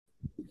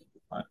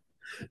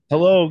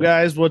Hello,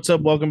 guys. What's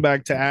up? Welcome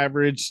back to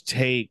Average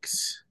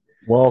Takes.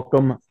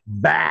 Welcome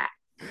back.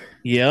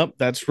 Yep,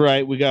 that's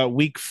right. We got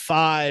week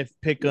 5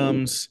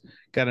 pick'ems.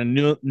 Got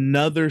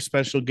another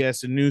special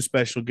guest, a new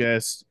special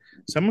guest,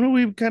 someone who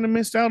we kind of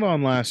missed out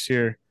on last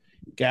year.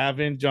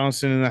 Gavin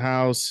Johnson in the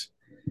house.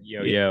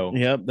 Yo, yo.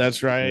 Yep,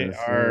 that's right. Yes,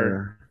 Our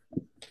sir.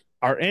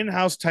 our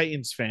in-house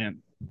Titans fan.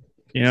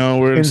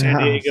 We're in In San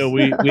Diego.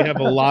 house. We have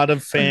a lot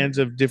of fans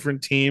of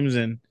different teams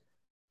and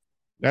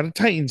got a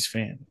Titans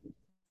fan.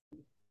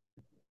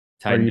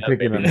 Are Tighten you up,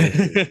 picking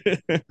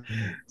baby. them?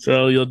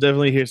 So you'll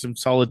definitely hear some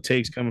solid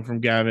takes coming from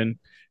Gavin.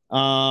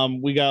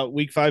 We got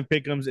week 5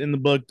 pickums in the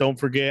book. Don't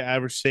forget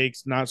average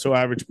takes, not so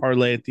average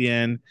parlay at the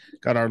end.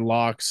 Got our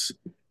locks.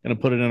 Gonna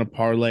put it in a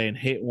parlay and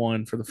hit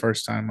one for the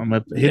first time. I'm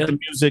gonna hit the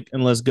music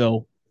and let's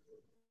go.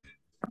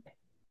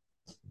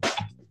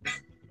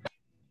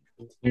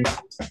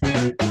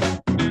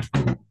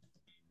 All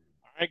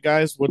right,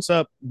 guys, what's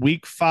up?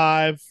 Week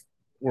 5.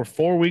 We're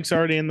 4 weeks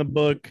already in the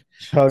book.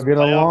 It's Chug it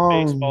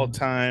playoff baseball along.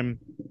 time.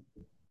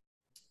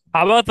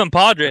 How about them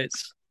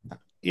Padres?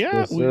 Yeah,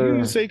 Yes, we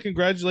can sir. say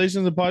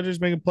congratulations. The Padres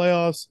making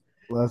playoffs.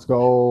 Let's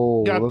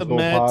go. Got the Let's go,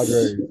 Mets.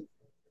 Padres.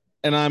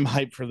 And I'm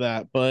hyped for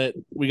that. But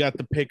we got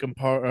the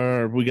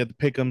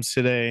pick'ems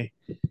today.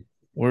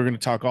 We're gonna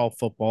talk all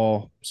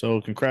football.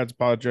 So congrats,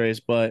 Padres.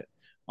 But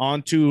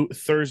on to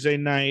Thursday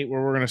night,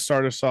 where we're gonna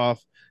start us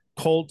off: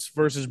 Colts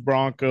versus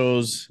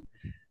Broncos,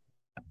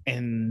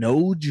 and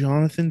no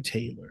Jonathan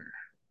Taylor.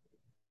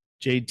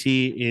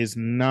 JT is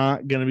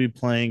not gonna be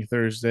playing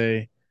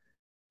Thursday.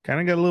 Kind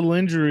of got a little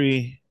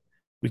injury.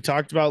 We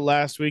talked about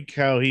last week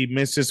how he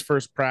missed his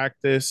first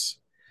practice.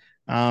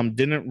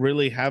 Didn't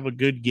really have a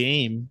good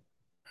game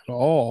at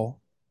all.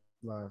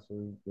 Last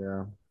week,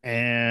 yeah.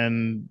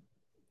 And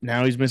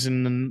now he's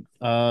missing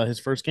his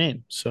first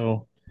game.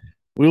 So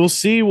we will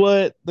see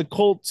what the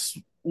Colts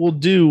will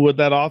do, what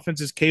that offense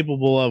is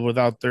capable of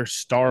without their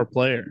star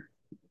player.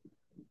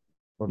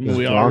 But this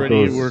We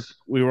Broncos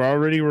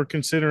were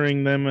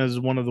considering them as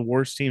one of the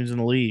worst teams in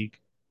the league.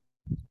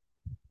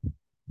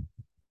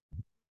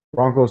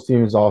 Broncos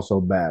team is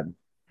also bad.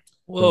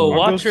 Whoa, So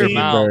Broncos watch your it's team,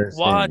 mouth. very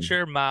Watch same.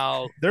 your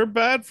mouth. they're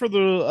bad for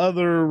the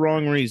other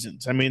wrong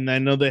reasons. I mean, I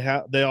know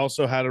they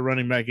also had a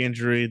running back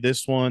injury.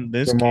 This Jamal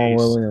case,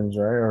 Williams,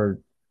 right? Or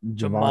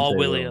Jamal Javante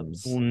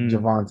Williams. Williams.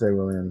 Javante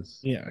Williams.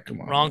 yeah, come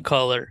Wrong on.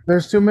 color.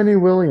 There's too many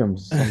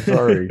Williams. I'm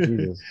sorry.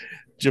 Jesus.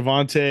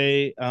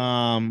 Javante,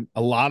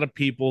 a lot of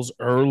people's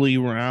early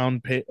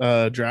round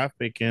draft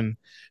pick in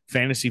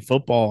fantasy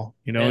football.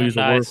 He Yeah, was a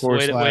nice. workhorse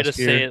Way to last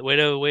say year. it. Way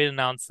to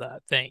announce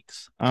that.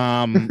 Thanks.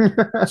 Um,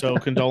 so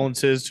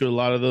condolences to a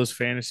lot of those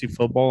fantasy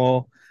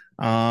football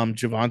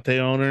Javante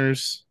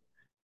owners.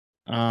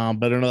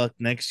 Better luck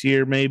next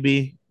year,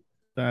 maybe.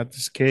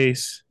 That's the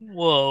case.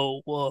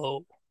 Whoa,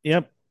 whoa.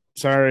 Yep.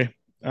 Sorry.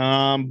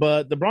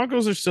 But the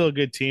Broncos are still a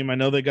good team. I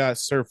know they got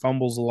Sir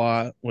Fumbles a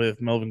lot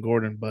with Melvin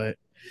Gordon, but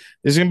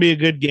this is gonna be a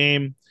good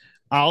game.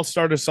 I'll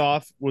start us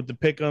off with the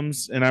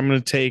pick'ems, and I'm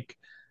gonna take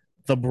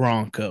the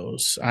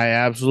Broncos. I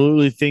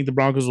absolutely think the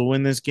Broncos will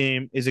win this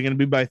game. Is it gonna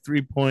be by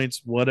 3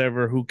 points?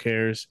 Whatever, who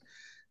cares?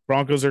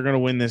 Broncos are gonna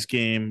win this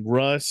game.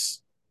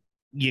 Russ,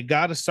 you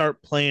got to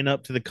start playing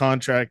up to the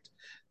contract.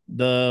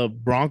 The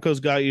Broncos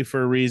got you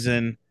for a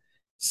reason.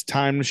 It's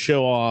time to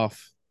show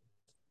off.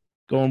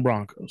 Going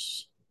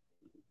Broncos.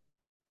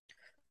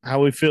 How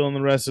we feeling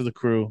the rest of the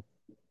crew?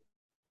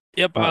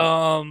 Yep.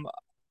 Uh,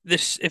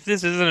 This if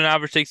this isn't an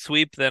average take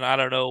sweep, then I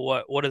don't know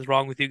what is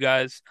wrong with you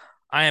guys.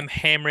 I am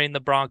hammering the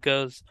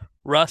Broncos.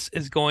 Russ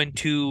is going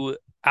to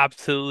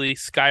absolutely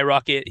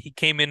skyrocket. He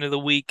came into the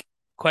week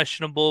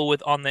questionable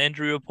with on the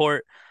injury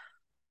report.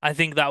 I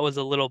think that was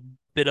a little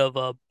bit of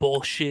a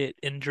bullshit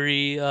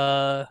injury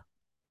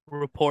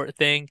report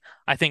thing.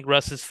 I think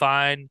Russ is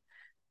fine.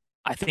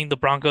 I think the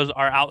Broncos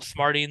are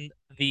outsmarting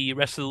the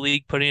rest of the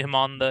league, putting him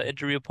on the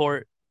injury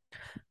report.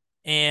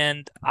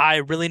 And I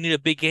really need a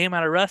big game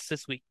out of Russ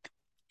this week.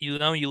 You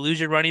lose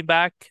your running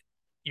back,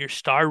 your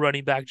star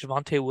running back,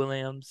 Javante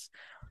Williams.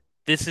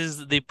 This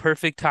is the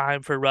perfect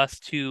time for Russ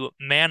to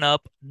man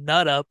up,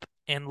 nut up,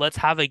 and let's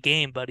have a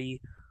game,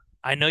 buddy.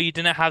 I know you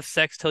didn't have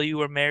sex till you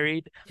were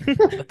married,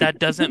 but that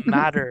doesn't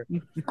matter.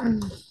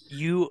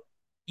 You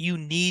you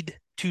need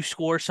to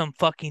score some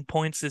fucking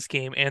points this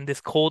game, and this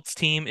Colts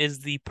team is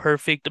the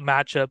perfect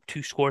matchup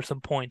to score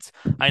some points.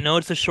 I know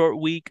it's a short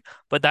week,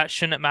 but that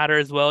shouldn't matter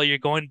as well. You're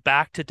going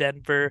back to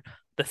Denver,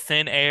 the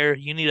thin air.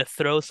 You need to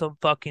throw some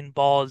fucking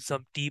balls,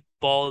 some deep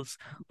balls.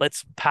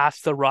 Let's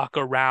pass the rock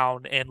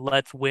around and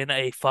let's win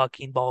a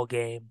fucking ball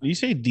game. You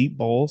say deep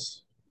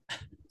balls?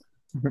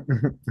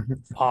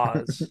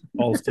 Pause.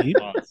 Balls deep.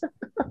 Pause.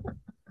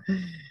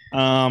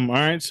 All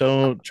right.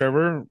 So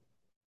Trevor,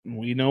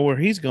 we know where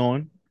he's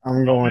going.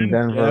 I'm going Roman,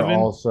 Denver Gavin.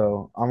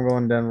 also. I'm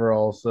going Denver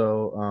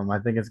also. I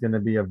think it's going to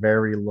be a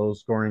very low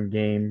scoring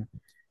game.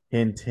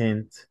 Hint,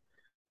 hint.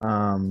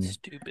 Um,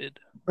 Stupid.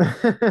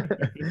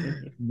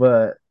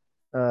 but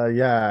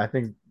yeah, I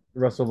think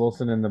Russell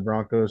Wilson and the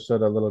Broncos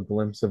showed a little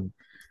glimpse of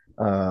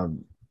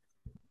um,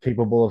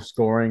 capable of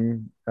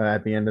scoring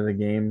at the end of the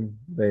game.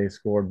 They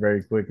scored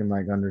very quick in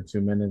like under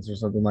 2 minutes or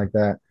something like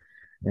that.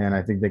 And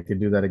I think they could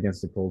do that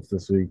against the Colts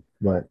this week,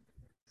 but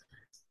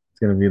it's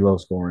going to be low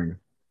scoring.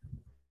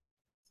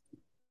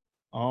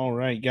 All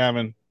right,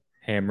 Gavin.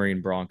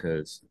 Hammering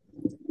Broncos.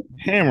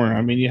 Hammer.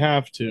 I mean, you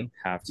have to.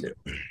 Have to.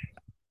 The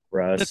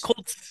Russ.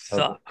 Colts Hope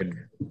suck. we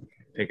can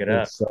pick it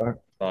up. Suck. That's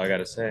all I got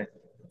to say.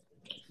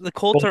 The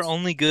Colts are Colts-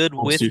 only good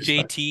Colts with do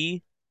suck.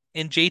 JT,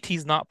 and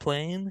JT's not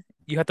playing.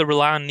 You have to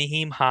rely on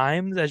Naheem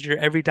Himes as your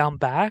every down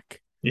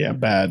back. Yeah,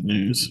 bad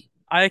news.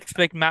 I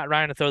expect Matt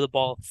Ryan to throw the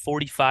ball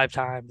 45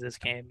 times this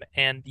game,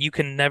 and you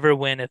can never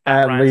win if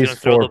Matt At Ryan's going to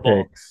least throw four the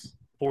ball picks.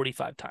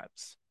 45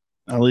 times.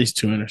 At least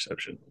 2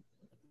 interceptions.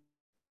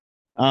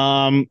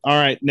 All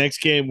right, next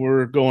game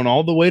we're going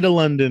all the way to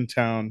London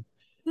town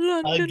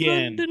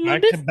again,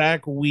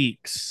 back-to-back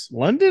weeks.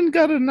 London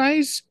got a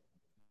nice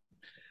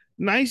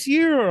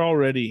year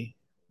already.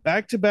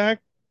 Back-to-back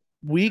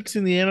weeks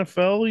in the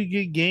NFL, you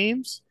get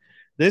games.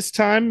 This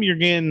time you're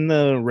getting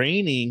the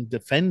reigning,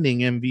 defending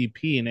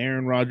MVP and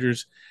Aaron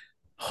Rodgers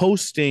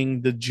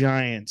hosting the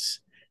Giants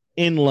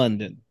in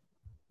London.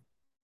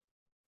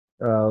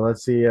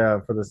 Let's see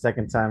for the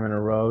second time in a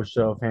row.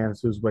 Show of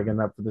hands, who's waking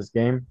up for this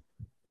game?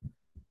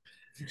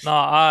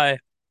 Nah,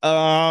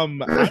 I'm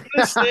gonna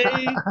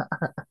say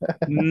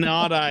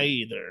not I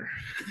either.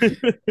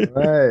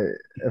 Right.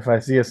 If I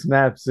see a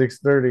snap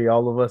 6:30,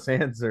 all of us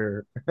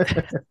answer.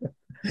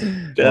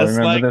 Just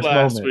remember like this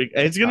last moment. week.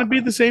 It's gonna be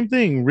the same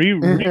thing.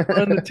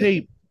 Rerun the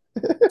tape.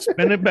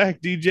 Spin it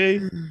back,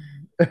 DJ.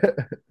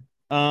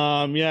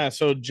 Yeah,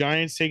 so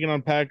Giants taking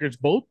on Packers.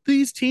 Both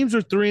these teams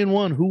are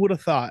 3-1. Who would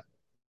have thought?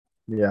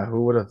 Yeah,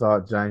 who would have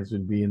thought Giants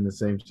would be in the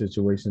same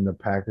situation the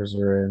Packers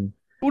are in?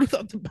 Who would have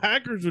thought the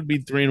Packers would be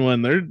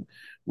 3-1? Their I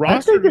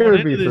roster think they going would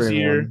into be this 3-1.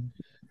 year.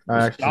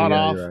 Actually, shot yeah,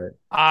 off. you're right.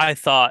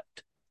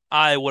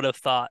 I would have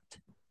thought.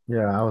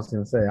 Yeah, I was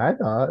gonna say I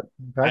thought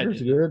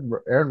Packers are didn't. good.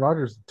 Aaron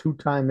Rodgers,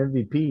 2-time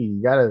MVP.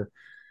 You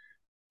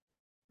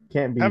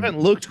can't be Haven't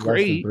looked less than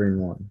great.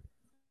 3-1.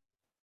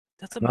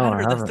 Doesn't No, I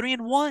matter. They're haven't.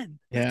 3-1.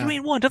 They're Yeah.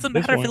 3-1. Doesn't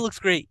This matter if it point. looks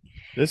great.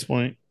 At this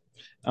point.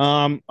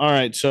 All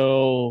right.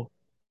 So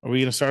are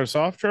we gonna start us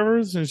off,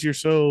 Trevor, since you're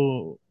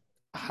so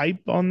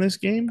hype on this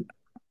game?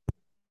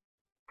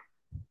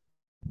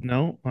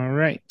 No? All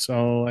right.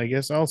 So I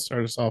guess I'll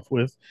start us off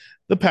with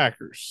the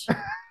Packers.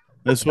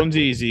 This one's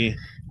easy.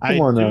 I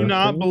Come on do now,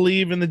 not Shane.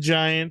 believe in the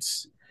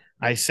Giants.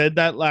 I said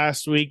that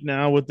last week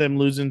now with them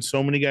losing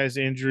so many guys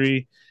to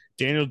injury.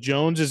 Daniel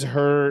Jones is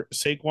hurt.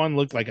 Saquon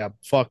looked like a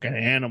fucking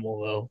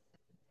animal,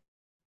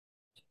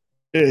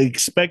 though.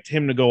 Expect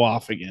him to go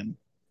off again.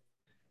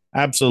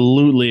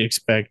 Absolutely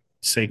expect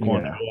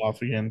Saquon to Yeah. go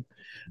off again.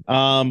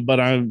 But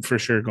I'm for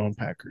sure going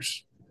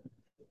Packers.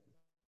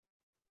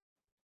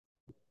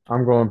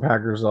 I'm going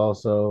Packers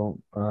also.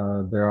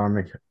 They're on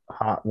the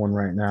hot one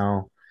right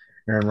now.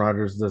 Aaron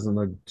Rodgers doesn't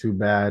look too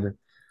bad.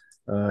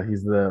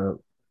 He's the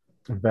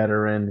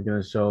veteran,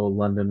 going to show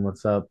London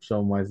what's up, show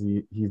him why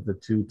he's the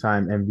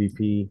 2-time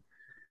MVP.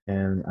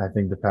 And I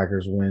think the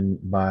Packers win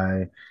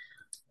by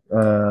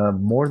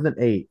more than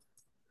 8.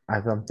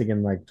 I'm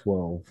thinking like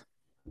 12,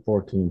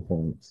 14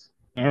 points.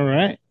 All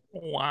right.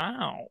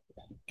 Wow.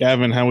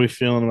 Gavin, how we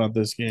feeling about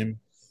this game?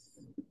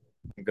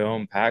 I'm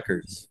going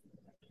Packers.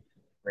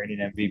 Reigning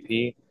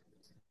MVP.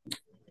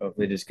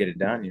 Hopefully just get it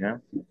done, you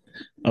know?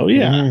 Oh,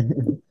 yeah.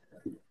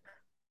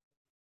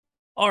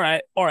 All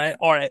right,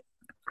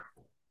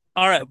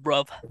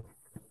 bruv.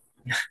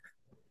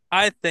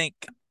 I think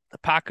the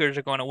Packers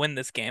are going to win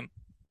this game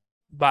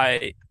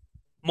by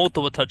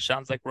multiple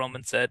touchdowns, like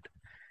Roman said.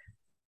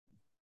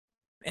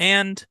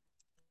 And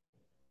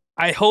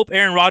I hope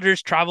Aaron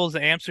Rodgers travels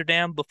to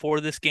Amsterdam before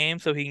this game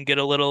so he can get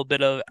a little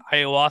bit of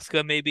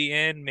ayahuasca maybe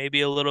in,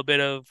 maybe a little bit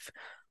of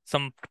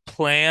some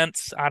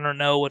plants. I don't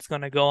know what's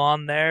going to go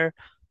on there.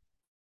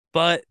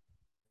 But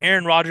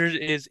Aaron Rodgers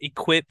is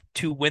equipped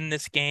to win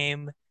this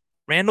game.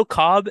 Randall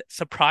Cobb,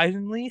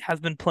 surprisingly,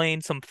 has been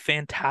playing some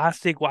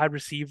fantastic wide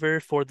receiver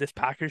for this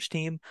Packers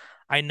team.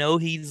 I know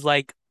he's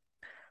like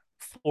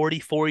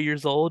 44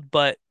 years old,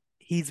 but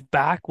he's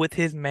back with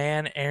his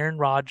man, Aaron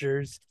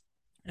Rodgers.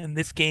 And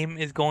this game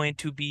is going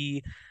to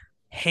be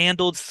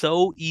handled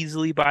so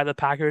easily by the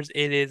Packers.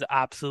 It is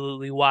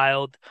absolutely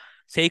wild.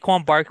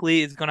 Saquon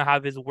Barkley is going to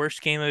have his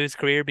worst game of his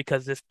career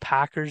because this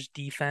Packers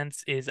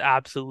defense is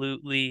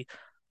absolutely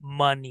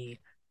money.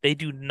 They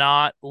do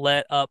not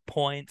let up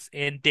points.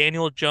 And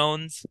Daniel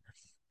Jones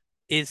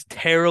is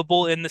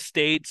terrible in the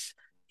States.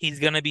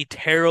 He's going to be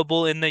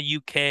terrible in the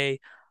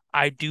UK.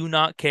 I do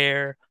not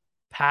care.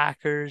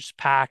 Packers.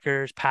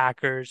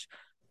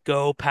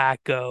 Go,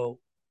 Pack, go.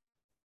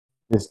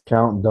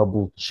 Discount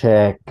double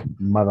check,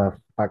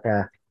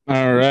 motherfucker.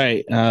 All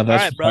right. That's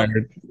right, bro.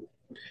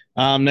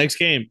 fired. Next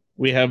game,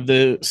 we have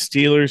the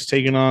Steelers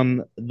taking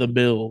on the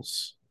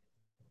Bills.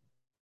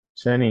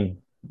 Chenny,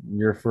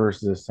 you're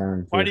first this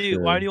time. Why for do you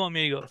sure. want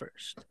me to go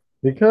first?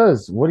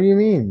 Because what do you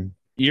mean?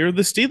 You're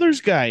the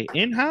Steelers guy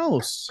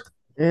in-house.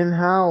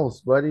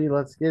 In-house, buddy.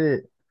 Let's get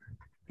it.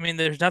 I mean,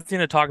 there's nothing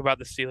to talk about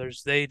the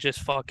Steelers. They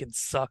just fucking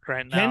suck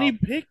right now. Kenny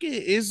Pickett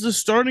is the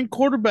starting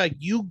quarterback.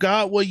 You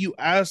got what you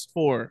asked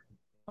for.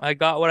 I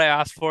got what I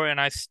asked for,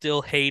 and I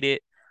still hate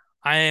it.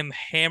 I am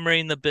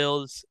hammering the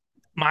Bills.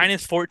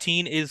 Minus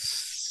 14 is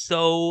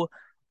so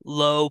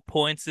low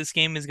points. This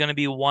game is going to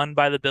be won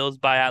by the Bills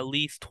by at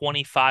least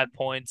 25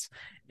 points.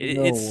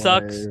 No It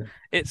sucks. way.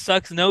 It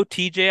sucks. No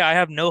TJ. I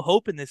have no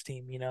hope in this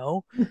team, you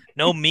know?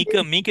 No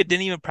Mika. Mika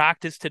didn't even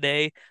practice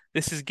today.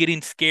 This is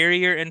getting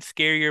scarier and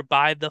scarier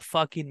by the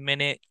fucking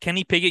minute.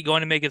 Kenny Pickett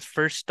going to make his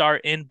first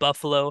start in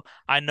Buffalo.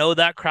 I know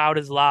that crowd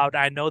is loud.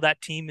 I know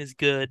that team is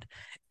good.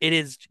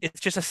 It's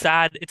just it's a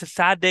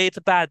sad day. It's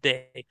a bad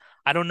day.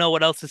 I don't know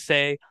what else to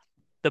say.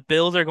 The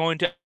Bills are going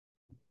to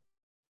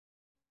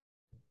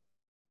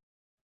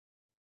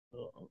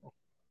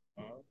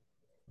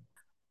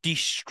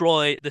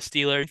destroy the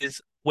Steelers.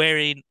 Is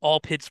wearing all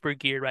Pittsburgh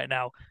gear right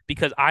now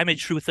because I'm a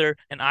truther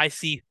and I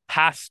see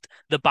past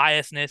the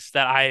biasness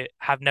that I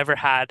have never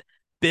had.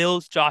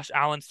 Bills, Josh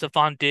Allen,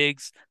 Stephon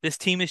Diggs. This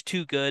team is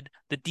too good.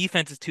 The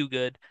defense is too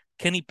good.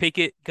 Kenny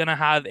Pickett gonna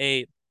have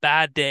a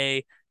bad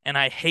day, and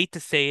I hate to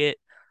say it,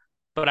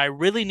 but I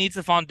really need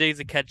Stephon Diggs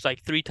to catch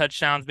like 3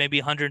 touchdowns, maybe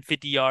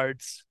 150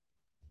 yards.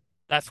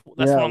 Yeah, That's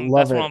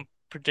love what it. I'm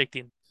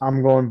predicting.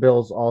 I'm going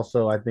Bills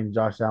also. I think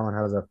Josh Allen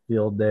has a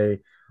field day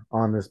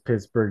on this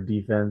Pittsburgh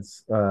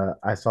defense.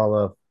 I saw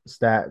the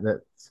stat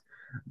that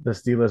the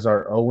Steelers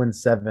are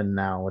 0-7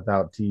 now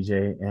without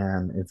TJ,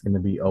 and it's going to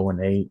be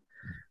 0-8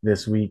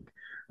 this week.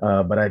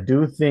 But I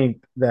do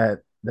think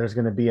that there's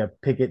going to be a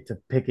Pickett to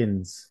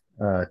Pickens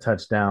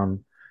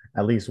touchdown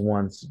at least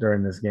once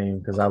during this game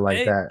because I like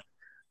Hey, that.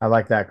 I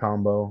like that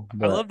combo. I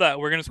But love that.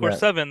 We're gonna score yeah,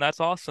 7.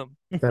 That's awesome.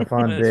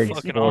 Stephon That is Diggs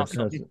fucking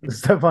awesome.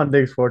 Stephon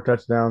Diggs 4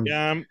 touchdowns.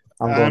 Yeah, I'm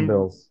going I'm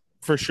Bills.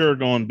 for sure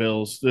going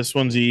Bills. This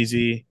one's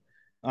easy.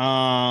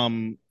 At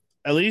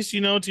least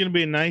you know it's gonna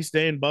be a nice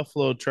day in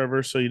Buffalo,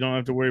 Trevor, so you don't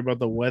have to worry about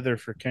the weather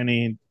for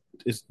Kenny.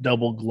 It's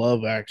double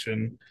glove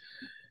action.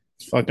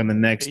 It's fucking the Are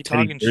you next Teddy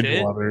talking shit?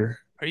 Bridgewater.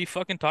 Are you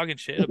fucking talking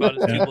shit about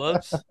his two Yeah.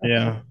 gloves?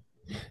 Yeah.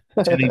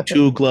 Teddy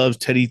 2 gloves,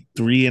 Teddy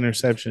 3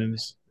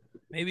 interceptions.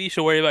 Maybe you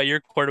should worry about your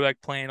quarterback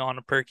playing on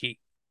a perky.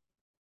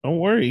 Don't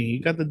worry, he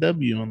got the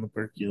W on the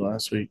Perky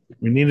last week.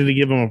 We needed to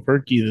give him a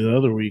Perky the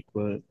other week,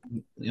 but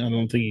I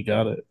don't think he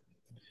got it.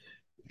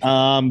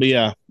 But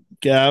yeah,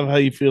 Gav, how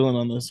you feeling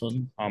on this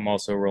one? I'm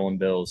also rolling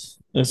Bills.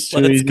 That's too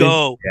Let's easy.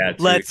 go. Yeah,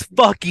 too Let's easy.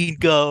 fucking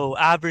go.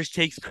 Average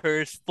takes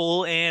curse,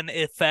 full and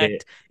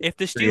effect. If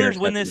the Three Steelers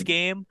win this interceptions.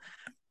 game,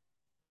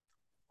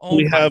 oh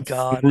We my have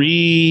God.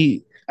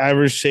 3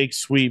 average shake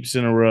sweeps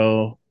in a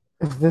row.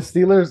 If the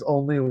Steelers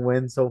only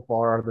win so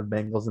far are the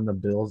Bengals and the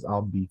Bills,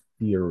 I'll be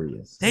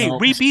furious. Hey, No,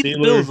 we beat the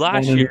Steelers Bills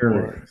last 1 and year.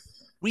 4.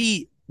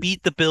 We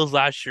beat the Bills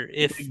last year.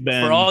 If Big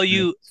Ben. for all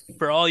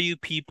you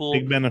people,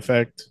 Big Ben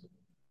effect.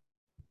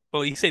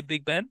 oh, you say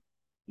Big Ben?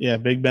 Yeah,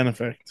 Big Ben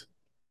effect.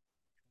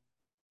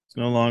 It's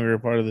no longer a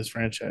part of this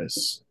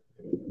franchise.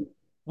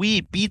 We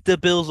beat the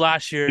Bills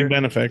last Big year.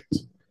 Ben effect,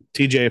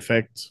 TJ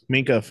effect,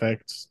 Minka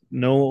effect.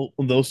 No,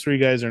 those 3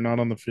 guys are not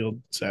on the field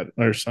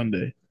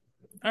Sunday.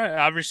 All right,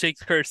 average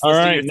takes curse. All Let's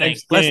do right, your thing.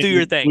 next Let's do game,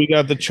 your thing. We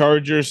got the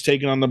Chargers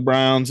taking on the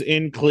Browns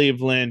in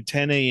Cleveland,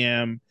 10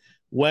 a.m.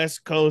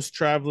 West Coast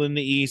traveling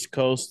to East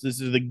Coast. This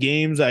is the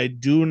games I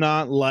do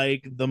not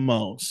like the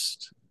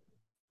most.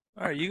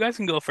 All right, you guys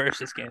can go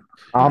first this game.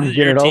 I'm This is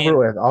getting your it over team.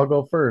 with. I'll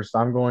go first.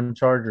 I'm going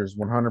Chargers,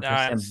 100%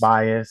 Nice.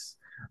 bias.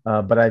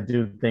 But I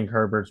do think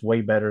Herbert's way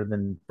better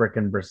than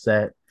frickin'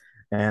 Brissett.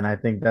 And I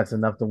think that's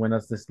enough to win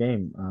us this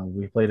game.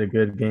 We played a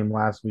good game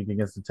last week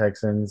against the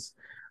Texans,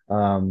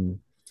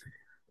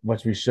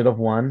 which we should have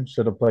won,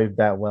 should have played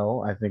that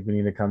well. I think we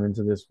need to come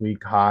into this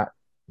week hot,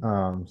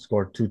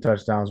 score 2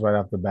 touchdowns right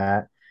off the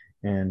bat,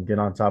 and get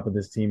on top of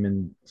this team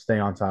and stay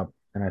on top.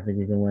 And I think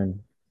we can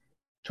win.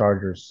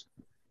 Chargers.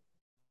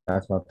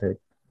 That's my pick.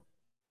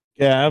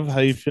 Gav, how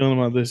you feeling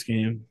about this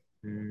game?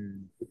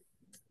 I'm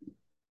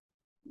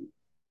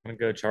gonna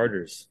go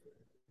Chargers.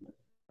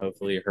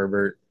 Hopefully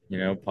Herbert,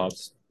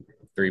 pops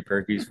 3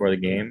 perkies for the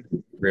game.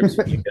 Ribs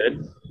will be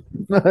good.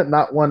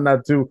 Not 1,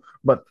 not 2,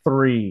 but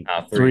 3.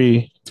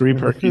 3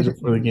 perkies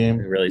for the game.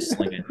 Really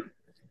slinging.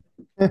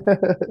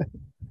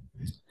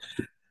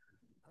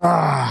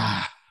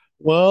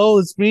 Well,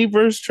 it's me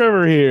versus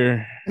Trevor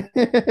here.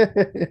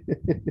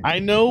 I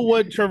know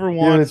what Trevor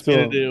wants me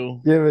to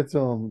do, Give it to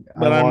him.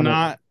 but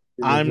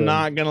I'm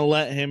not gonna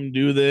let him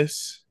do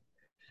this.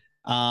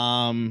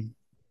 I'm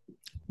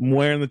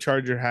wearing the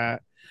Charger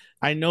hat.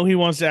 I know he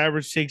wants to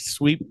average take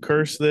sweep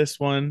curse this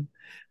one.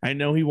 I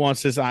know he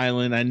wants this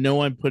island. I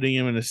know I'm putting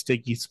him in a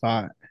sticky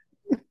spot.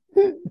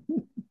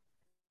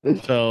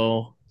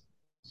 So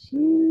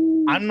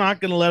I'm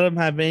not gonna let him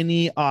have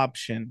any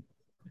option.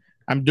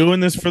 I'm doing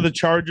this for the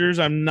Chargers.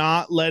 I'm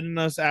not letting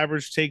us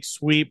average take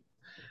sweep.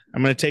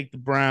 I'm going to take the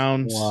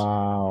Browns.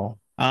 Wow.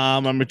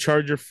 I'm a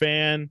Charger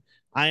fan.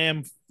 I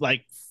am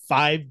like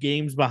 5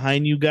 games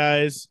behind you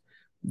guys.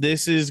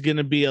 This is going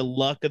to be a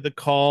luck of the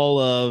call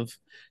of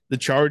the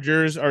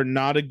Chargers are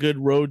not a good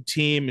road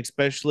team,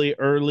 especially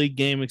early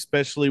game,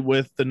 especially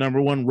with the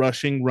number 1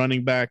 rushing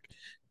running back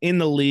in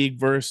the league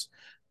versus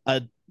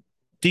a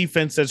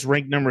defense that's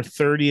ranked number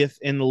 30th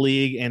in the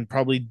league and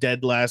probably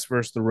dead last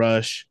versus the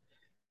rush.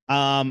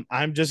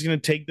 I'm just going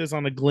to take this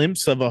on a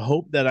glimpse of a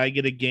hope that I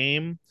get a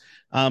game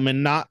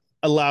and not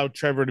allow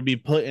Trevor to be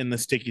put in the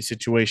sticky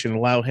situation,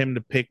 allow him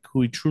to pick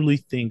who he truly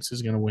thinks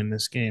is going to win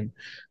this game.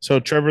 So,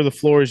 Trevor, the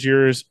floor is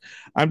yours.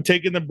 I'm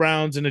taking the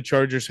Browns in a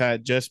Chargers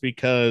hat just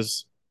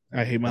because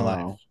I hate my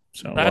life.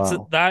 So,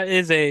 That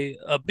is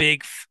a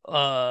big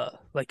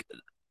like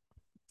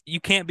you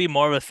can't be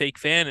more of a fake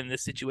fan in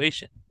this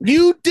situation.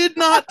 you did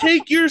not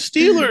take your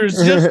Steelers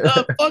just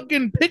a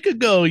fucking pick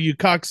ago, you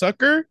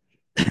cocksucker.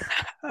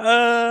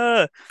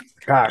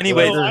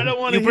 Anyways, I don't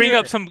want to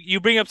you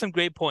bring up some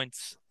great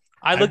points.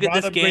 I look at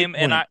this game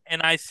and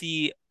I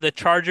see the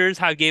Chargers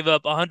have gave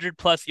up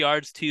 100+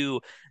 yards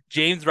to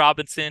James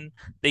Robinson.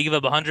 They give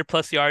up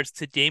 100+ yards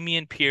to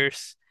Dameon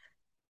Pierce,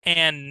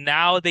 and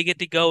now they get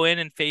to go in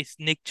and face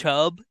Nick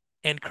Chubb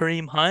and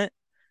Kareem Hunt.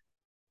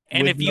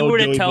 And if you were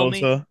to tell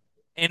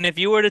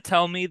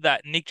me,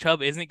 that Nick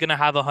Chubb isn't going to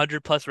have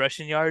 100+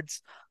 rushing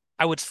yards,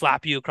 I would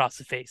slap you across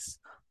the face.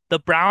 The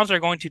Browns are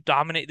going to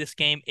dominate this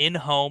game in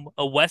home.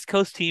 A West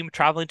Coast team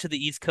traveling to the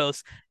East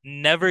Coast,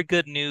 never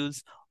good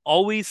news.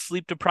 Always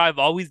sleep deprived,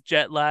 always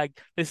jet lagged.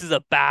 This is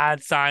a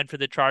bad sign for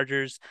the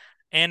Chargers,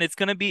 and it's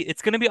gonna be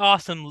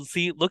awesome.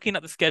 Looking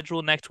at the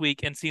schedule next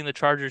week and seeing the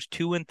Chargers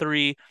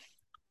 2-3,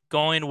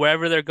 going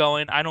wherever they're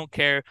going. I don't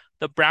care.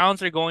 The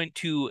Browns are going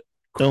to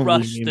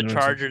crush the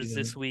Chargers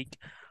this week.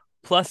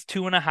 Plus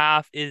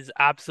 2.5 is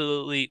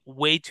absolutely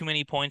way too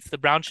many points. The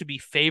Browns should be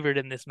favored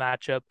in this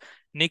matchup.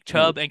 Nick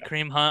Chubb and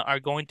Kareem Hunt are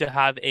going to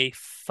have a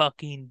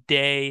fucking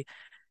day.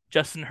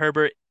 Justin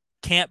Herbert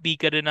can't be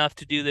good enough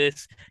to do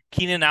this.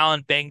 Keenan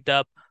Allen banged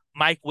up.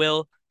 Mike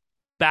Will,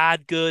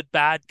 bad, good.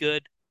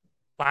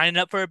 Lining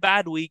up for a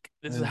bad week.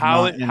 This is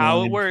how it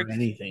works.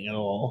 Anything at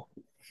all.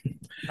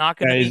 Not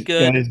going to be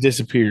good. Guys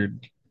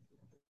disappeared.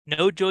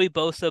 No Joey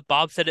Bosa.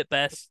 Bob said it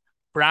best.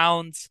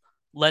 Browns,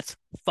 let's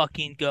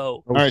fucking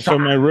go. All right, so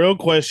my real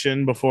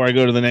question before I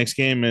go to the next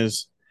game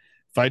is,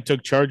 if I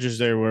took Chargers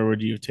there, where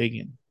would you have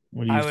taken?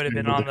 I would have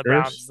been on the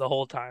Browns the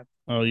whole time.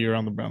 Oh, you're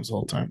on the Browns the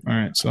whole time. All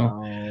right, so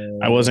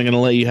I wasn't going to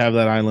let you have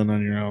that island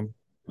on your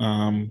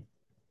own.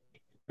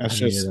 That's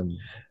just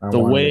the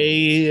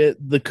way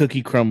the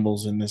cookie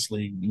crumbles in this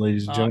league,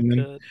 ladies and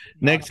gentlemen.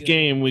 Next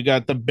game, we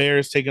got the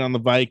Bears taking on the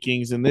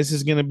Vikings, and this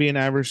is going to be an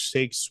average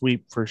stake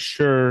sweep for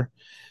sure.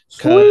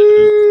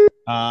 The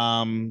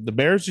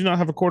Bears do not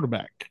have a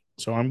quarterback,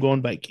 so I'm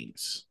going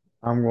Vikings.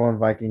 I'm going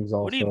Vikings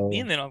also. What do you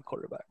mean they don't have a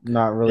quarterback?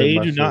 Not really.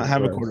 They do not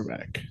have a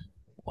quarterback.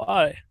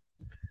 Why?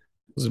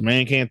 Because the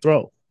man can't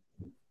throw.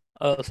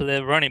 Oh, so they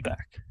have running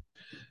back.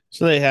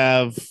 So they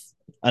have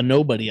a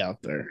nobody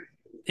out there.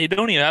 They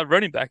don't even have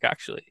running back,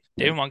 actually.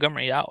 David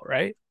Montgomery out,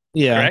 right?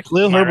 Yeah.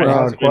 Khalil Herbert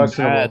has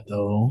been bad,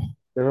 though.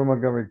 David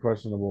Montgomery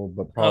questionable,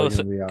 but probably going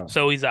to be out.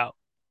 So he's out.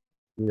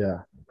 Yeah,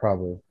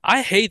 probably.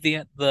 I hate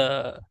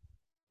the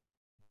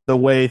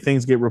way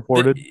things get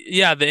reported.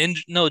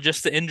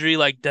 Just the injury,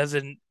 like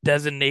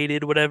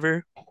designated,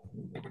 whatever.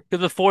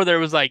 Because before there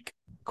was like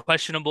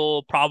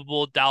questionable,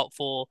 probable,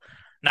 doubtful.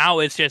 Now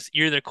it's just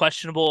you're either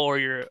questionable or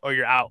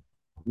you're out.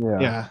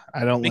 Yeah,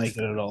 I don't like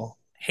it at all.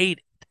 Hate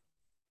it.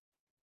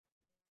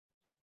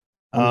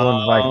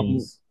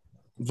 Vikings.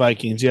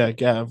 Vikings, yeah,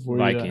 Gav.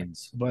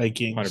 Vikings.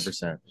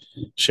 100%.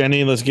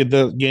 Shenny, let's get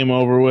the game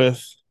over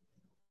with.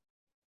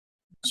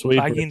 Sweet.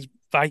 Vikings,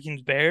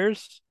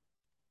 Bears.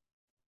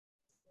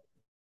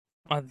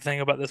 I have to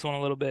think about this one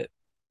a little bit.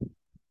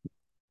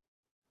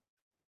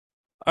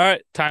 All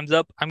right, time's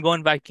up. I'm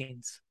going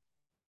Vikings.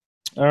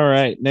 All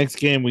right, next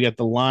game we got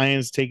the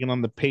Lions taking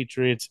on the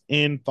Patriots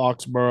in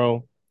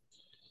Foxborough.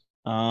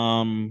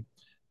 Don't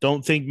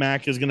think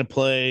Mac is going to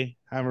play.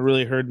 Haven't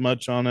really heard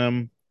much on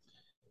him.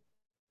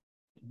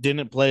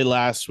 Didn't play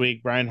last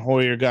week. Brian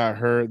Hoyer got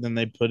hurt. Then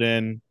they put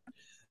in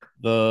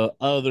the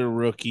other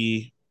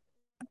rookie.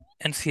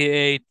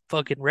 NCAA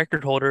fucking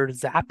record holder,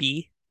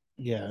 Zappy.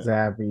 Yeah.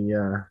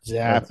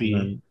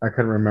 Zappy. I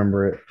couldn't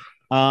remember it.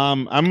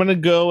 I'm going to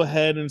go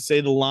ahead and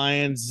say the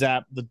Lions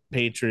zap the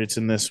Patriots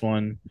in this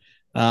one.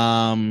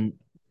 And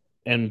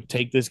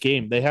take this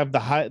game. They're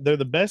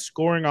the best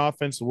scoring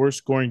offense, the worst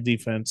scoring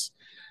defense.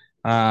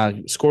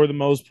 Score the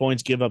most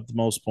points, give up the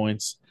most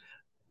points.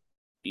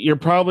 You're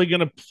probably going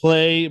to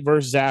play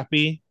versus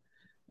Zappy.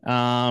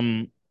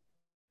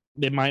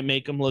 They might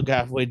make him look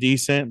halfway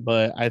decent,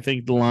 but I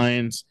think the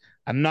Lions,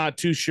 I'm not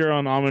too sure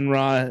on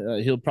Amon-Ra.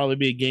 He'll probably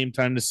be a game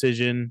time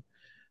decision.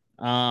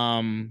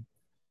 But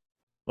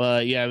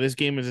yeah, this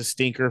game is a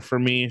stinker for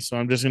me, so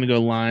I'm just going to go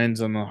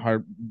Lions on the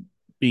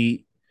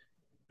heartbeat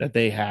that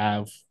they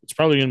have. It's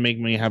probably going to make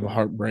me have a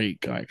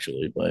heartbreak,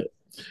 actually, but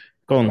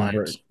going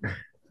Lions.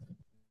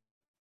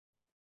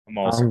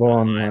 I'm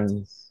going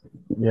Lions.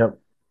 Yep.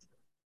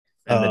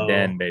 And the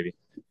den, baby.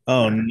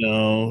 Oh,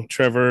 no.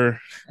 Trevor,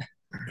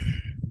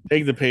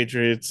 take the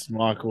Patriots,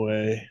 walk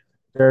away.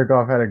 Jared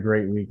Goff had a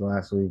great week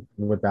last week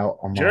without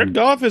Amon. Jared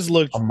Goff has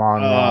looked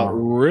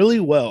really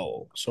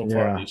well so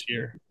far this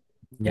year.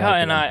 Yeah,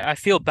 and I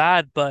feel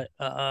bad, but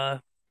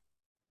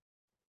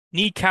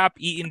kneecap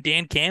eating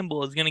Dan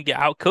Campbell is going to get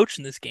out coached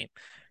in this game.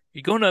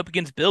 You're going up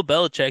against Bill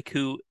Belichick,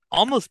 who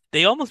almost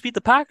beat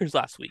the Packers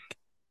last week.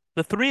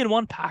 The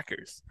 3-1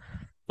 Packers.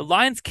 The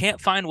Lions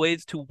can't find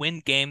ways to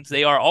win games.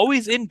 They are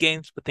always in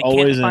games, but they can't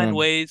Always in find them.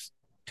 ways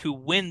to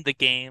win the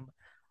game.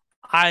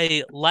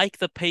 I like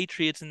the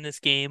Patriots in this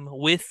game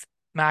with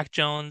Mac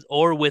Jones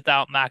or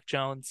without Mac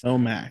Jones. No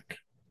Mac.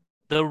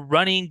 The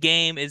running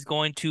game is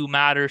going to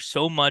matter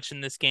so much in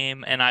this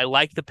game, and I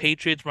like the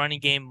Patriots running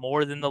game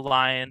more than the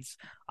Lions.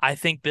 I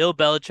think Bill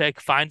Belichick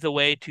finds a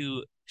way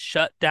to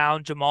shut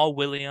down Jamal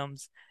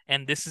Williams,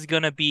 and this is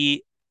going to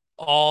be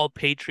all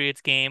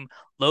Patriots game,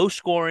 low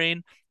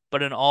scoring,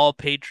 but an all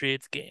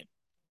Patriots game.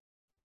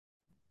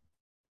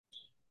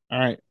 All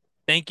right.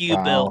 Thank you,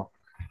 Bill. Wow.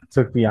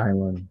 Took the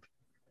island.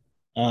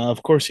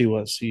 Of course he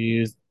was.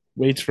 He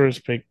waits for his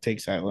pick,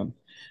 takes Island.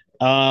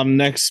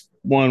 Next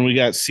one, we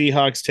got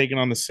Seahawks taking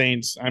on the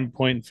Saints. I'm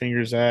pointing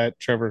fingers at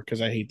Trevor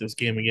because I hate this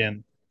game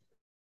again.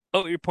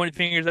 Oh, you're pointing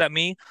fingers at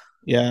me?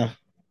 Yeah.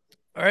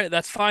 All right,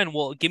 that's fine.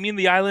 Well, give me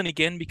the island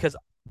again because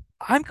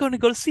I'm going to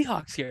go to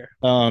Seahawks here.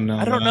 Oh no.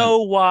 I don't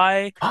know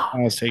why. I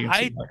was taking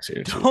I Seahawks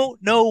here.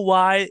 don't know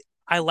why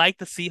I like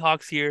the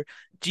Seahawks here.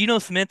 Geno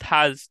Smith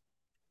has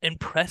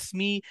impressed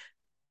me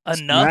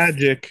enough.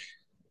 Magic.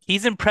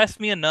 He's impressed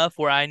me enough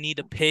where I need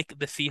to pick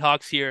the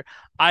Seahawks here.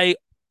 I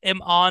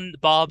am on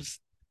Bob's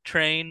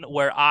train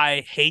where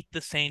I hate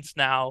the Saints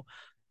now.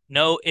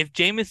 No, if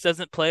Jameis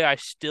doesn't play, I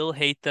still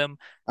hate them.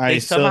 I They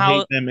still somehow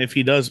hate them if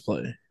he does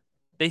play.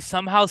 they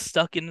somehow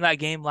stuck into that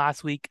game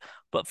last week,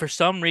 but for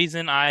some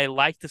reason I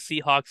like the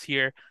Seahawks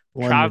here.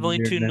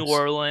 Traveling to New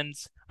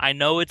Orleans. I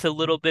know it's a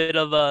little bit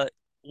of a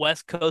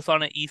West Coast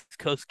on an East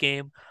Coast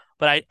game,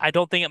 but I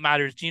don't think it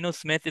matters. Geno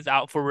Smith is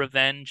out for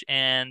revenge,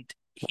 and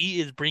he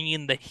is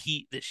bringing the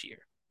heat this year.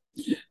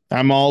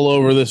 I'm all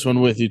over this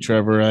one with you,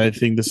 Trevor. I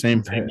think the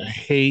same thing. I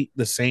hate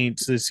the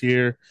Saints this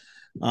year.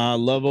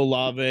 Love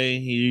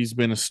Olave. He's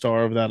been a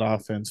star of that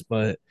offense,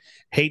 but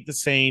hate the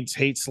Saints,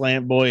 hate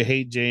Slant Boy,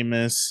 hate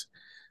Jameis.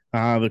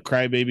 The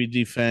crybaby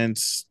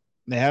defense.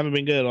 They haven't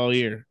been good all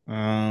year.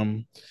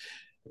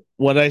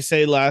 What I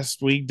say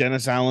last week,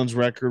 Dennis Allen's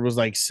record was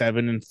like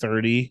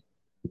 7-30.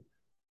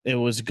 It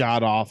was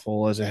god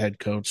awful as a head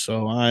coach.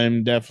 So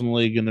I'm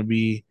definitely going to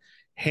be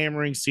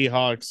hammering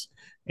Seahawks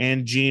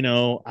and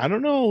Geno. I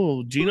don't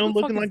know. Geno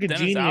looking like a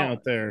genie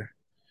out there.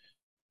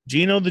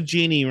 Geno the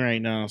genie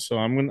right now. So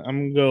I'm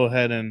gonna go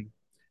ahead and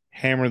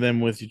hammer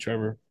them with you,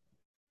 Trevor.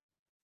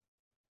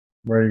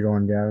 Where are you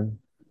going, Gavin?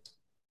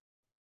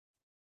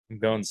 I'm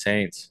going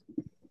Saints.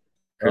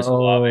 Chris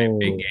Olave,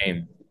 big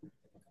game.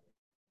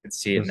 Let's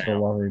see it Chris now.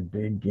 Olave,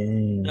 big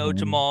game. No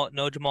Jamal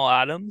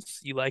Adams.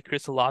 You like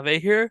Chris Olave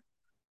here?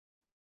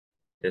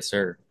 Yes,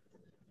 sir.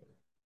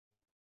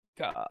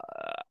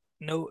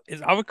 No,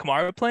 is Alvin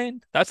Kamara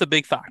playing? That's a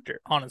big factor,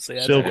 honestly.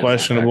 That's Still a big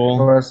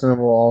questionable.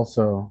 Questionable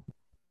also.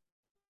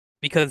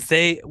 because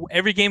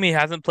every game he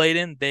hasn't played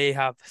in, they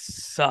have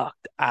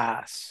sucked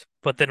ass.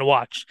 But then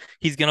watch,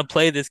 he's gonna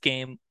play this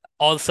game,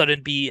 all of a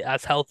sudden be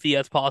as healthy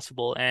as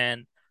possible,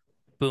 and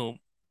boom,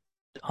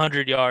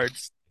 100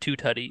 yards, 2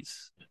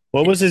 tutties.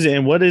 What is his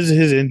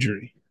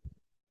injury?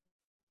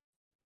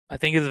 I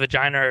think his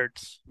vagina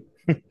hurts.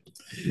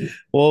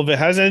 Well, if it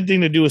has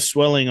anything to do with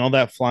swelling, all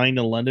that flying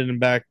to London and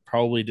back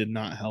probably did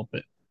not help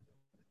it.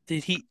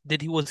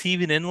 Was he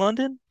even in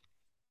London?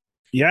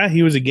 Yeah,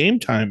 he was a game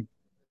time.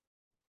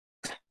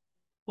 It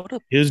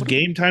was what a-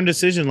 game time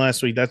decision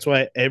last week. That's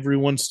why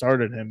everyone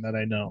started him that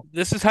I know.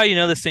 This is how you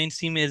know the Saints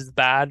team is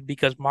bad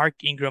because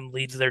Mark Ingram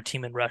leads their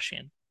team in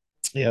rushing.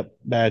 Yep,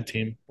 bad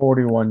team.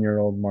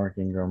 41-year-old Mark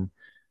Ingram.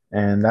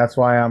 And that's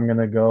why I'm going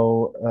to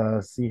go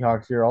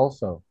Seahawks here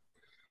also.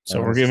 So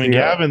we're giving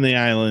Gavin the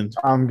island.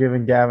 I'm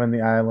giving Gavin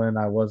the island.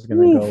 I was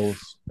going to go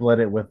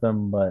split it with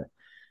them, but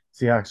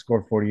Seahawks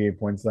scored 48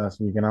 points last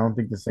week, and I don't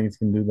think the Saints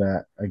can do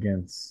that I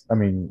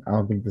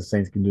don't think the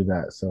Saints can do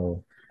that.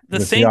 So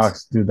if the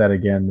Seahawks do that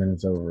again, then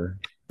it's over.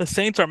 The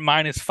Saints are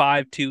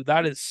 -5 too.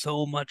 That is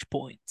so much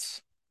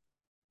points.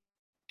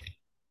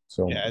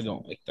 So yeah, I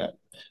don't like that.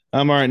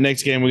 All right,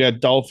 next game we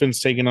got Dolphins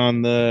taking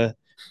on the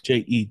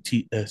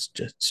Jets.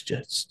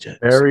 Jets.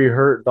 Very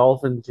hurt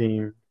Dolphin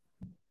team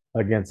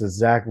against a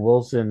Zach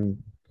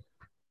Wilson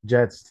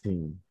Jets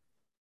team.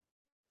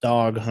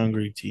 Dog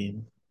hungry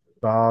team.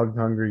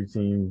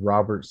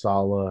 Robert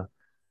Saleh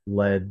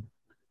led.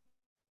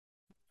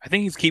 I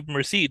think he's keeping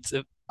receipts.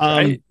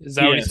 Right? Is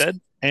that what he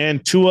said?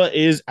 And Tua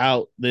is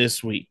out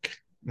this week.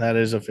 That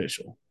is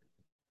official.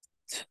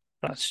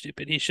 That's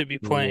stupid. He should be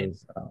playing.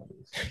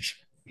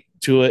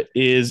 Tua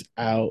is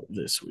out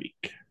this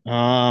week.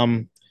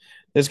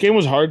 This game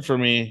was hard for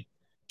me.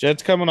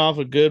 Jets coming off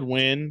a good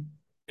win,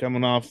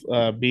 coming off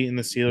beating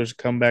the Steelers,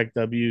 comeback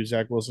W,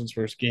 Zach Wilson's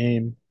first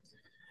game.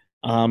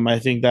 I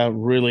think that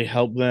really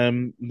helped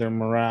them, their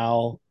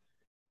morale,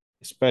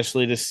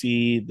 especially to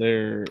see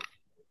their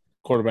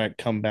quarterback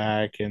come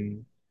back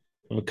and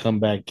have a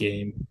comeback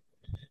game.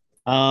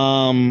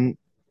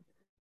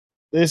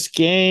 This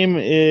game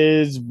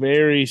is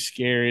very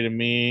scary to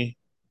me.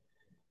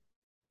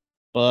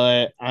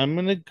 but I'm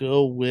gonna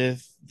go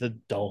with the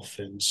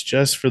Dolphins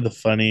just for the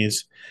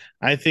funnies.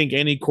 I think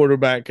any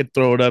quarterback could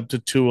throw it up to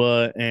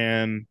Tua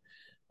and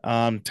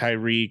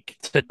Tyreek.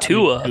 To I mean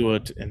Tua. Tua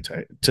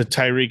to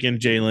Tyreek and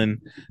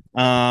Jalen.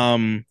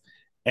 Um,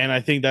 and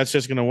I think that's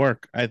just gonna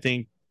work. I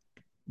think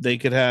they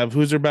could have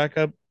who's their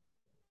backup?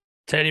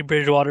 Teddy Is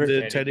Bridgewater.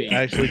 it Teddy Teddy? B.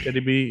 Actually, Teddy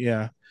B.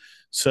 Yeah.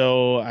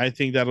 So I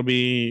think that'll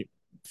be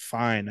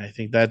fine. I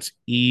think that's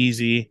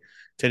easy.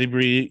 Teddy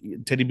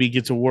B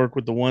gets to work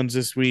with the ones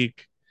this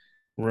week.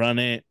 Run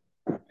it.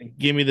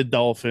 Give me the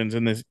Dolphins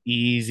in this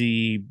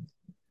easy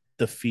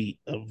defeat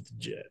of the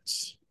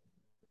Jets.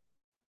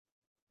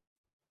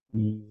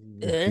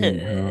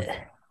 Defeat,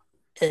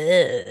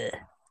 huh?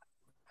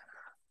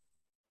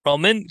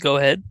 Roman, go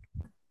ahead.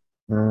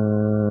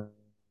 Uh,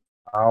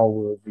 I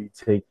will be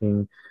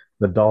taking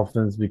the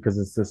Dolphins because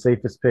it's the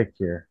safest pick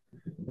here.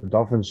 The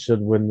Dolphins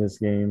should win this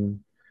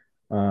game.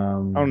 I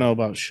don't Um, know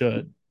about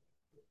should.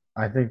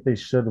 I think they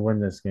should win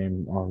this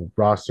game on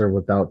roster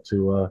without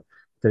Tua.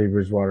 Teddy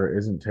Bridgewater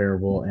isn't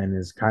terrible and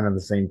is kind of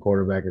the same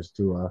quarterback as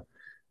Tua.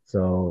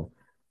 So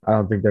I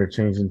don't think they're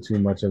changing too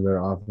much of their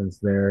offense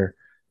there.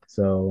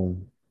 So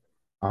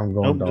I'm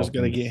going Nope, just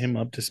got to get Dolphins. him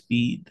up to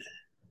speed.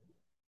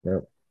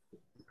 Yep.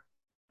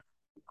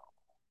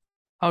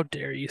 How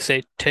dare you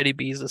say Teddy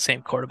B is the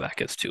same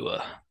quarterback as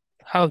Tua?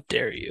 How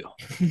dare you?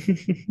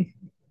 Is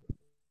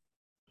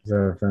that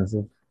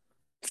offensive?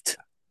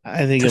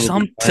 I think To it'll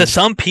some be to fine.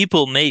 some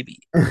people, maybe.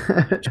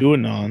 They're Two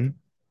and on.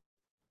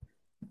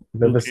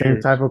 Who the same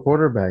cares? type of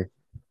quarterback.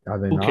 Are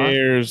they Who not?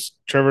 cares?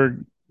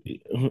 Trevor,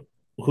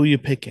 who you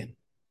picking?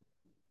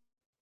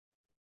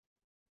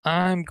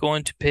 I'm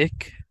going to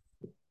pick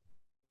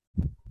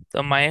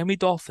the Miami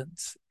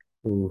Dolphins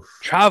Oof.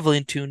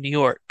 traveling to New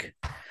York.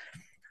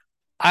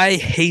 I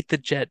hate the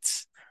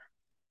Jets.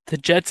 The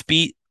Jets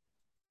beat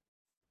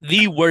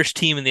the worst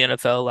team in the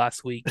NFL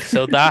last week.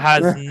 So that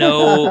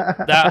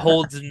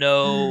holds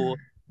no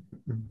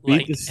Beat the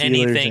like Steelers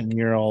anything. and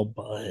you're all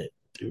but,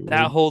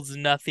 That dude. holds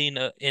nothing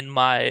in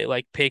my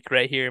like pick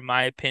right here, in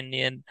my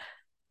opinion.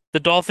 The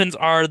Dolphins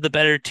are the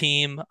better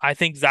team. I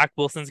think Zach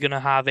Wilson's gonna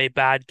have a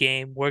bad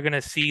game. We're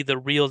gonna see the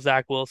real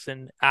Zach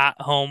Wilson at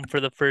home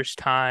for the first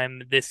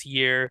time this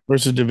year.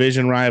 Versus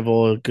division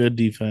rival, a good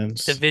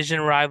defense.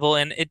 Division rival,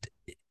 and it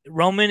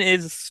Roman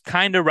is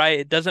kind of right.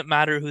 It doesn't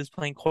matter who's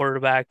playing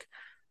quarterback.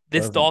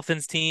 This Doesn't.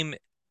 Dolphins team,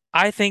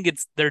 I think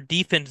it's their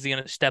defense is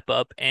gonna step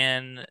up,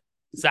 and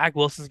Zach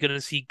Wilson's gonna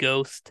see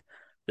ghost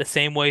the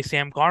same way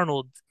Sam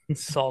Darnold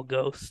saw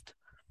ghost.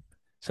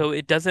 So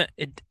it doesn't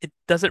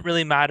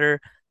really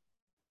matter.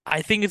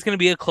 I think it's going to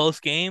be a close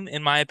game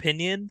in my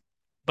opinion,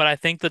 but I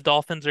think the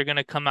Dolphins are going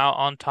to come out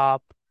on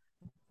top,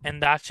 and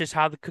that's just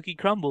how the cookie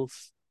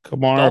crumbles.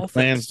 Kamara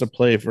plans to Dolphins.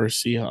 play for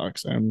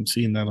Seahawks. I'm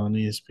seeing that on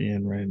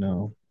ESPN right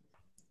now.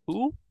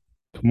 Who?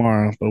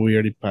 Kamara, but we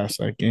already passed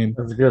that game.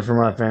 That's good for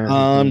my fantasy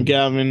team.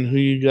 Gavin, who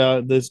you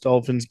got this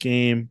Dolphins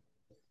game?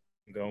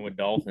 I'm going with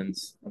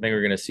Dolphins. I think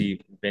we're gonna see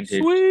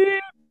vintage Sweet.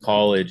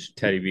 college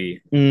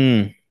Teddy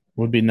B.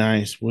 Would be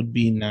nice. Would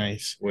be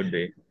nice. Would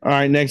be. All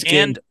right, next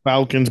game, And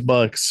Falcons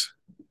Bucks.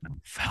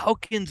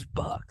 Falcons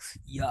Bucks.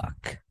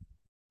 Yuck.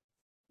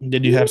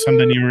 Did you have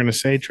something you were going to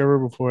say, Trevor,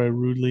 before I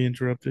rudely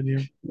interrupted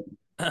you?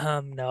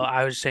 No,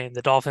 I was saying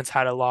the Dolphins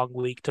had a long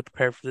week to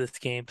prepare for this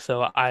game,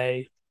 so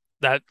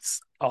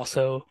that's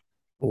also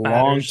Long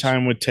matters.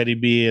 time with Teddy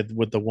B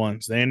with the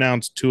ones. They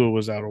announced Tua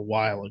was out a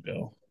while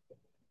ago.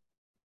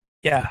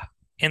 Yeah.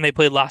 And they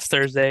played last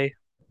Thursday.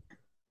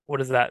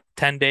 What is that?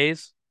 10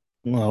 days?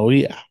 Oh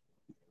yeah.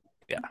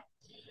 Yeah.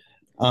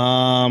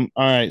 All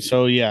right.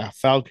 So yeah,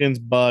 Falcons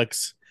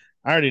Bucks.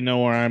 I already know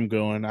where I'm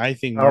going. I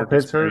think Kyle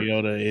Marcus Pitts hurt?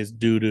 Mariota is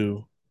doo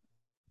doo.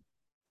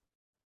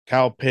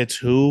 Kyle Pitts,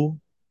 who?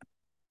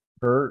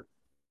 Hurt.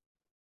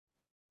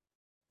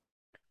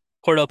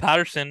 Cordell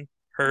Patterson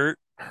hurt.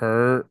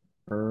 Hurt.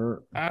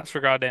 Hurt. That's for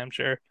goddamn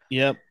sure.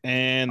 Yep.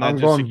 And that I'm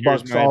just going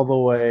secures Bucks my. all the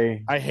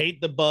way. I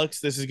hate the Bucks.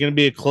 This is going to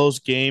be a close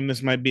game.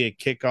 This might be a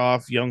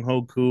kickoff. Young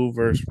Hoku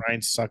versus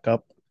Ryan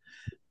Suckup.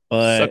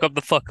 But Suck up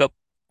the fuck up.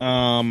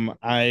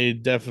 I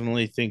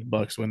definitely think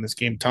Bucks win this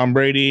game. Tom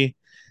Brady,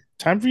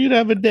 time for you to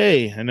have a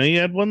day. I know you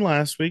had one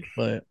last week,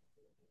 but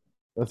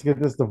Let's get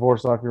this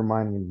divorce off your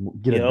mind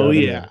and get it oh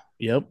done.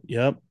 yeah,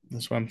 yep.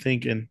 That's what I'm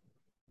thinking.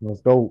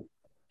 Let's go.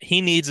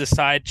 He needs a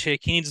side chick.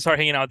 He needs to start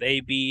hanging out with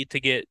AB to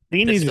get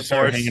He this needs to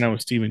start divorce. hanging out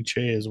with Stephen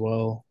Che as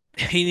well.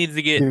 He needs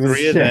to get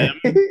Three of them,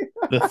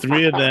 the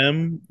three of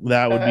them,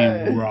 that would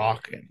be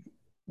rocking.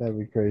 That'd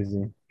be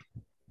crazy.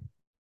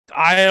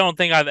 I don't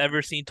think I've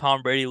ever seen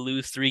Tom Brady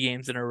lose 3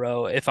 games in a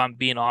row, if I'm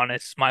being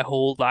honest. My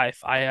whole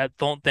life,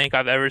 don't think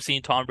I've ever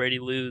seen Tom Brady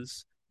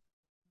lose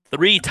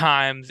 3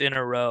 times in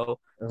a row.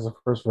 That's a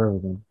first for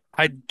everything.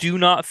 I do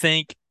not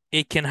think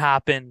it can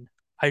happen.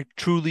 I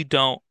truly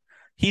don't.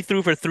 He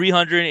threw for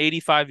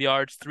 385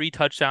 yards, 3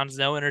 touchdowns,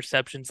 no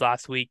interceptions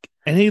last week.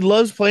 And he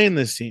loves playing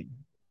this team.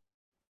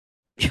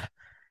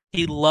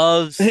 He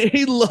loves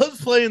He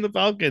loves playing the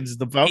Falcons.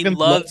 The Falcons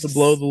love to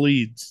blow the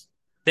leads.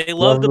 They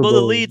love to blow the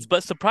Love leads,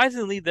 but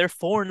surprisingly, they're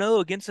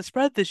 4-0 against the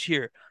spread this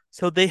year.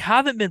 So they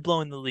haven't been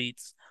blowing the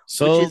leads, which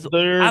So is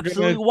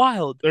absolutely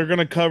wild. they're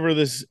gonna cover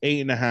this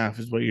 8.5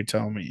 is what you're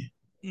telling me.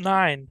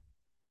 9,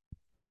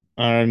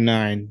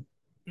 9.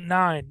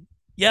 9.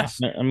 Yes,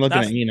 I'm looking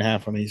at that's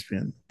 8.5 on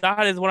ESPN.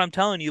 that is what I'm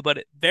telling you,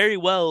 but very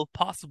well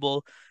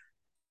possible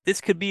this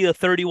could be a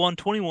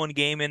 31-21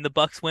 game and the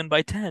Bucks win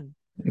by 10.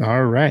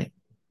 All right.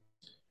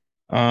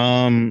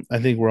 I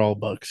think we're all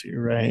Bucks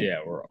here, right? Yeah,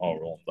 we're all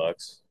rolling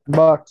Bucks.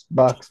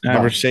 Bucks.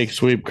 Average shake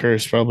sweep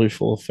curse probably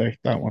full effect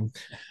that one.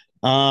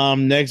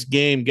 Next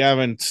game,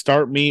 Gavin,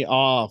 start me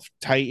off.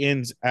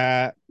 Titans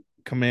at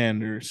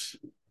Commanders.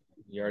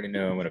 You already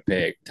know I'm gonna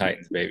pick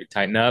Titans, baby.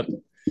 Tighten up.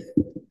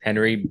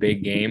 Henry,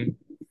 big game.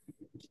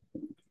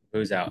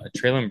 Who's out?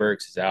 Traylon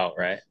Burks is out,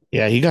 right?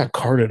 Yeah, he got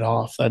carted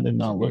off. That did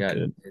not look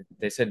good.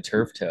 They said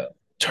turf toe.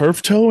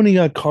 Turf toe and he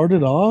got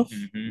carted off?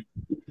 Mm-hmm.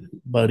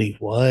 Buddy,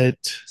 what?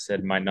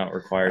 Said might not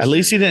require. At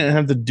least he didn't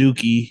have the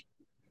dookie.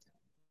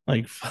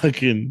 Like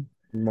fucking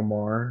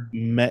Lamar.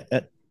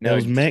 That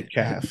was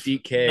Metcalf.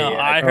 DK. No,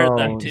 I heard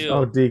that too.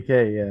 Oh,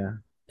 DK, yeah.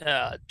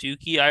 Yeah,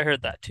 Dookie, I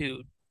heard that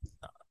too.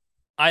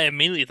 I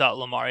immediately thought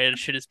Lamar had to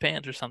shit his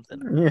pants or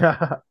something.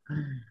 Yeah.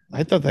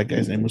 I thought that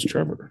guy's name was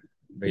Trevor.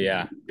 But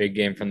yeah, big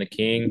game from the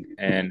King,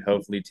 and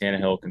hopefully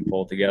Tannehill can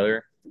pull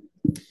together.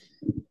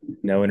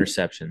 No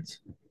interceptions.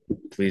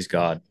 Please,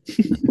 God.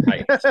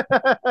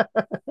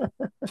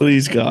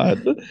 Please,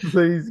 God.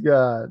 Please,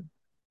 God.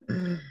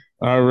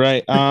 All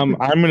right. I'm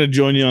gonna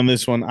join you on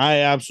this one. I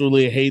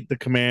absolutely hate the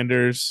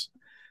Commanders.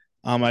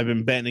 I've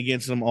been betting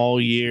against them all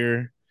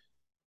year.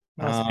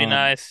 Must be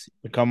nice.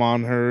 Come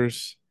on,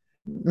 hers.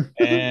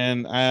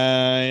 And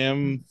I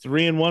am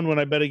 3-1 when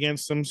I bet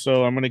against them,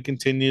 so I'm gonna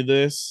continue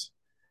this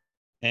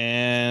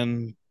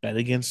and bet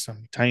against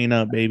them. Tying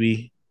up,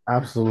 baby.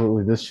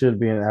 Absolutely. This should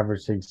be an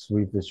average shake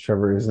sweep. This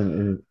Trevor isn't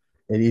an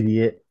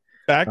idiot.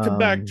 Back to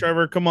back,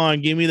 Trevor. Come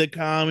on, give me the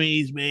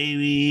commies,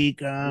 baby.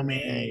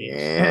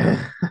 Commies.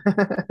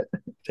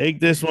 Take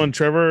this one,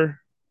 Trevor.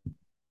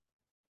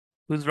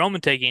 Who's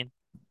Roman taking?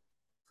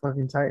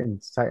 Fucking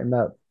Titans. Tighten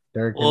up.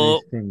 Derrick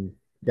Well, Henry's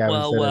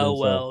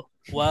king.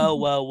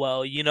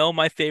 Well. You know,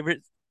 my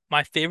favorite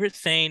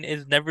saying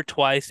is never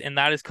twice, and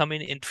that is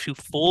coming into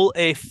full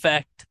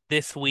effect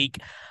this week.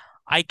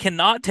 I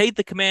cannot take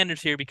the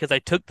Commanders here because I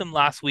took them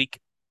last week.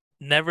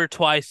 Never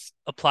twice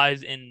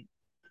applies in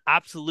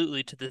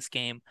absolutely to this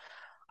game.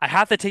 I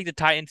have to take the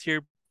Titans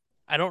here.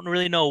 I don't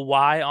really know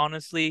why,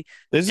 honestly.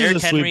 This Derrick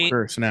is a Henry, sweep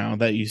curse now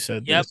that you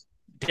said yep,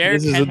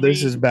 this.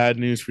 This is bad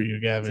news for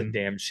you, Gavin. It's a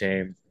damn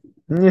shame.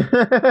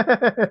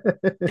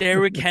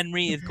 Derrick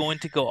Henry is going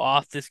to go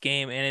off this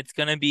game, and it's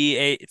gonna be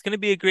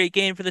a great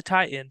game for the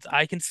Titans.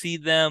 I can see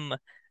them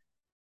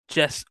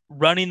just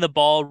running the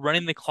ball,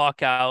 running the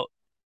clock out.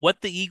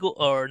 What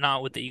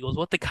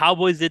the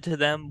Cowboys did to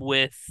them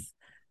with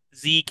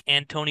Zeke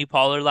and Tony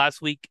Pollard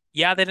last week.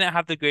 Yeah, they didn't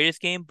have the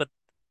greatest game, but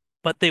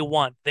they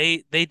won.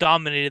 They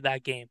dominated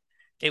that game.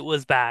 It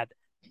was bad.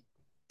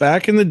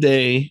 Back in the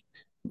day,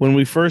 when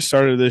we first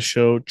started this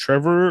show,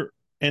 Trevor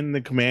and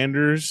the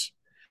Commanders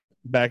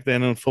back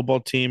then on a football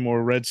team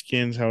or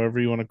Redskins, however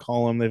you want to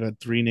call them, they've had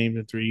 3 names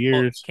in 3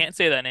 years. Can't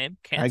say that name.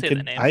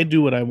 I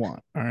do what I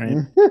want. All right.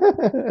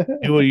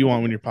 Do what you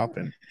want when you're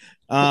popping.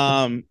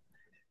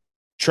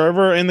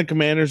 Trevor and the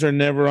Commanders are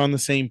never on the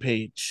same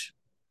page.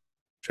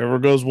 Trevor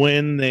goes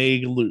win,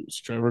 they lose.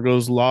 Trevor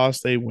goes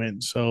lost, they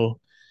win. So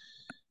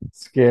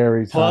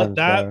scary.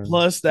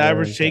 Plus the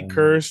average shake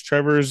curse,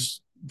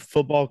 Trevor's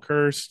football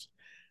cursed.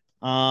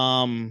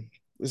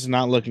 This is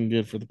not looking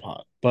good for the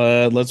pot.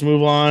 But let's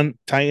move on.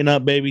 Tighten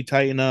up, baby.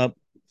 Tighten up.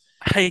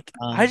 I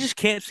just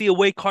can't see a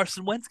way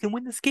Carson Wentz can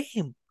win this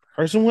game.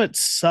 Carson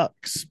Wentz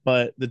sucks,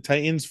 but the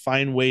Titans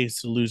find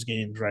ways to lose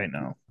games right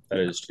now. That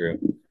is true.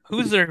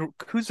 Who's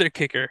their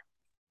kicker?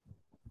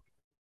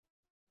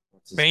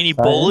 Randy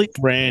Bullock?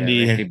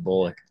 Randy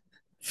Bullock.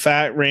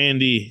 Fat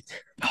Randy.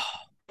 Oh,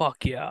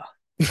 fuck yeah.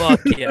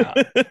 Fuck yeah.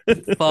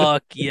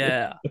 Fuck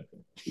yeah.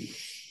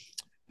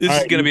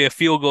 This is going to be a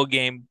field goal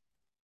game.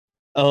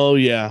 Oh,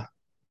 yeah.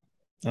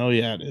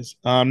 It is.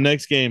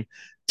 Next game.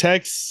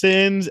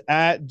 Texans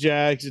at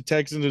Jags. The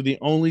Texans are the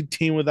only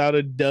team without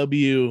a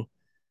W.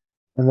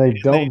 And they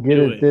don't get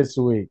it this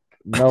week.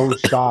 No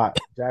shot.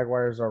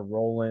 Jaguars are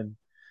rolling.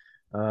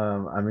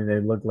 They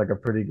look like a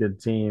pretty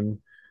good team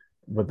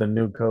with a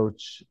new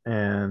coach,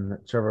 and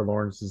Trevor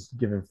Lawrence is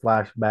giving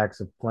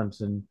flashbacks of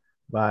Clemson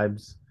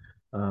vibes.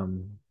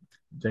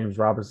 James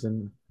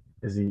Robinson,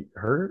 is he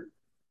hurt?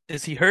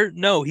 Is he hurt?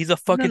 No, he's a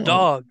fucking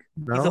dog.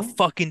 No? He's a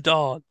fucking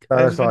dog.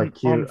 I saw a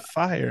cute on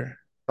fire.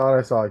 Thought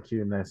I saw a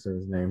cute next to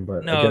his name,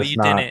 but no, you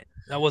didn't.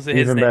 That wasn't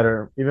his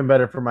name. Even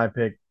better for my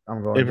pick.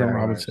 I'm going James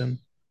Robinson.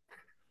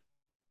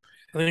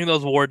 I think that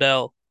was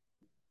Wardell.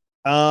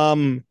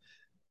 The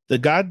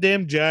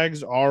goddamn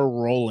Jags are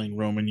rolling,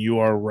 Roman. You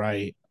are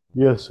right.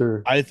 Yes,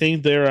 sir. I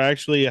think they're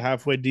actually a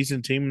halfway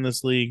decent team in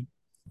this league.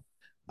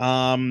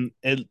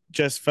 It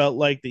just felt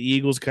like the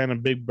Eagles kind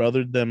of big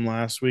brothered them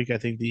last week. I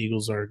think the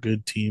Eagles are a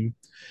good team.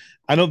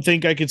 I don't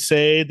think I could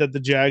say that the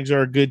Jags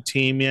are a good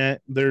team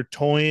yet. They're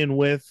toying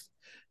with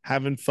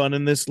having fun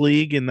in this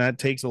league, and that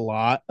takes a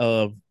lot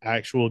of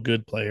actual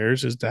good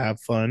players is to have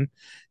fun.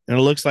 And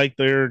it looks like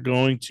they're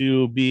going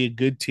to be a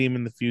good team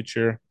in the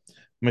future. I'm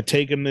gonna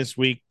take them this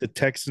week. The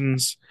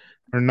Texans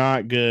are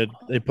not good.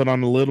 They put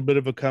on a little bit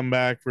of a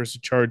comeback versus the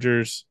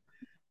Chargers.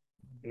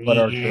 But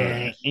our Yeah,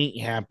 trash.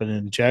 ain't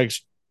happening.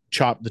 Jags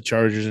chopped the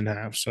Chargers in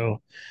half.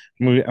 So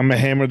I'm gonna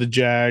hammer the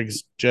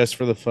Jags just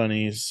for the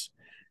funnies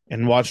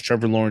and watch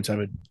Trevor Lawrence have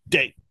a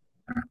day.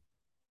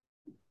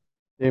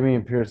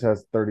 Damian Pierce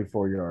has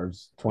 34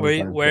 yards, Where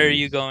 25 where are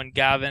you carries. going,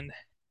 Gavin?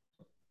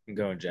 I'm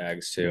going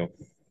Jags too.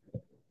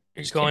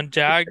 You're Just going can't-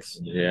 Jags?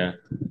 Yeah.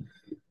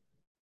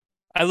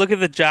 I look at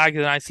the Jags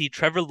and I see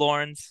Trevor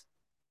Lawrence,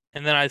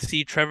 and then I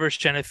see Trevor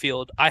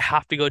Shenfield. I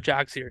have to go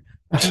Jags here.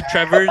 Two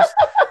Trevors,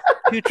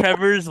 two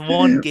Trevors,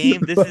 one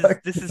game. This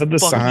is The fucking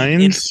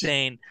signs?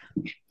 insane.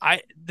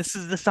 This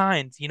is the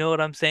signs. You know what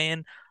I'm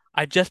saying?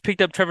 I just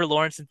picked up Trevor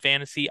Lawrence in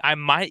fantasy. I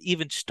might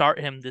even start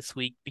him this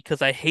week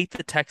because I hate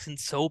the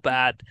Texans so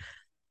bad.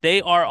 They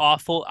are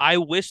awful. I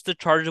wish the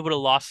Chargers would have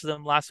lost to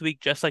them last week,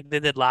 just like they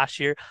did last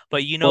year.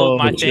 But you know, Oh,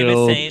 my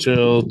famous saying.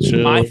 chill.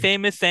 My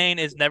famous saying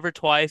is never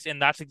twice,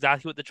 and that's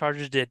exactly what the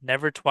Chargers did.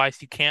 Never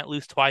twice. You can't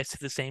lose twice to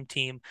the same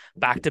team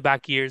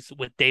back-to-back years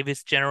with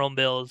Davis General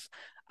Mills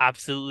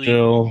absolutely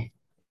Chill.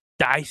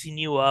 dicing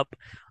you up.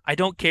 I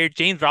don't care.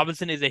 James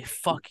Robinson is a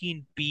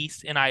fucking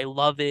beast, and I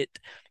love it.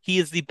 He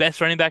is the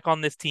best running back on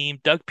this team.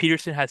 Doug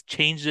Peterson has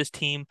changed this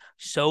team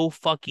so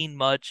fucking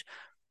much.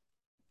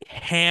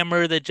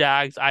 Hammer the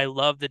Jags. I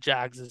love the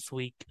Jags this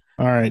week.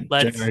 All right,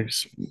 Let's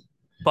Jags.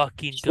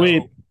 fucking Sweet.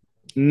 go.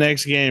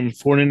 Next game,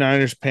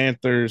 49ers,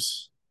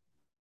 Panthers.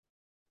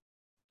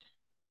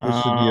 This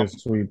should be a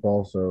sweep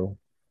also.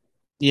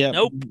 Yeah,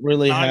 Nope,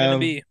 really Not gonna have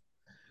be.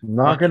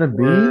 Not going to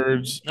be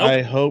words. Nope.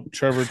 I hope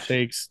Trevor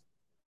takes.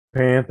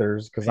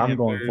 Panthers because I'm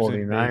going Panthers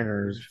and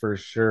 49ers for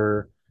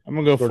sure. I'm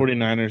going to go Sure.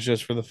 49ers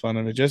just for the fun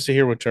of it, just to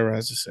hear what Trevor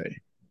has to say.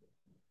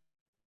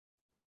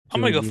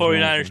 I'm gonna go Jimmy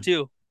G's 49ers awesome.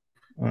 too.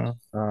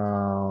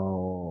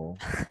 Oh,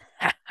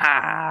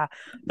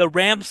 The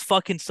Rams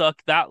fucking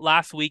suck. That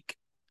last week,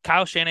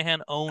 Kyle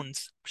Shanahan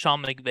owns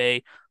Sean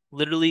McVay.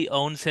 Literally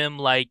owns him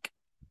like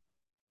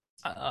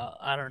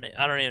I don't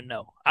even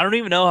know. I don't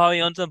even know how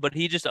he owns him, but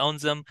he just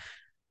owns them.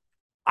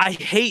 I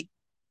hate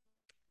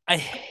I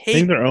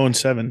think they're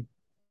 0-7.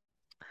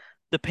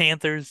 the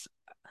Panthers.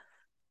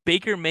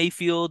 Baker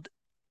Mayfield,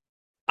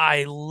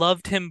 I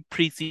loved him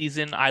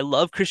preseason. I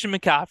love Christian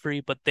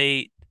McCaffrey, but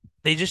they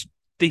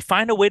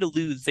find a way to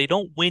lose. They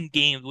don't win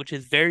games, which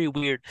is very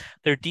weird.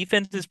 Their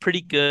defense is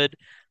pretty good.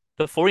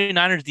 The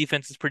 49ers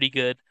defense is pretty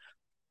good.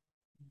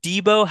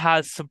 Debo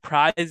has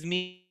surprised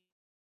me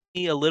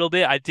a little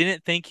bit. I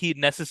didn't think he'd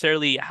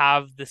necessarily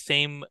have the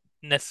same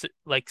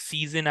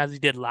season as he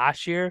did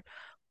last year,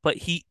 but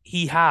he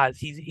has.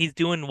 He's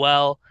doing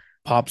well.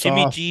 Pops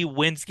Jimmy off. G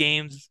wins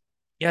games.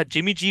 Yeah,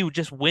 Jimmy G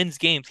just wins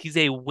games. He's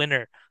a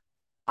winner.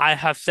 I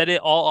have said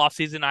it all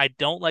offseason. I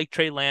don't like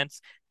Trey Lance.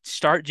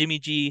 Start Jimmy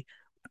G.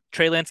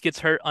 Trey Lance gets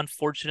hurt,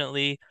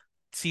 unfortunately.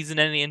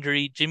 Season-ending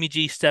injury. Jimmy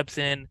G steps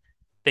in.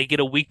 They get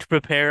a week to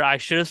prepare. I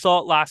should have saw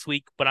it last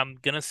week, but I'm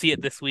going to see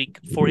it this week.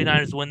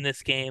 49ers win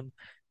this game.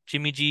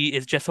 Jimmy G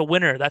is just a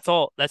winner. That's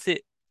all. That's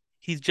it.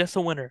 He's just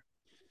a winner.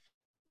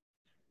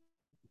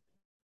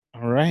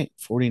 All right,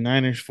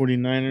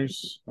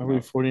 49ers. Are we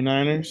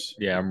 49ers?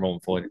 Yeah, I'm rolling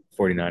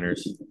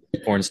 49ers.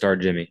 Porn star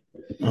Jimmy.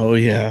 Oh,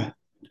 yeah.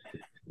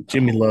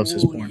 Jimmy loves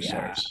his Oh, porn yeah.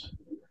 stars.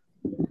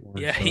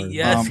 Yeah, sorry.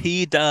 yes, Um,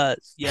 he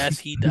does. Yes,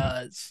 he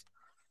does.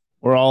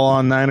 We're all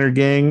on Niner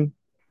gang.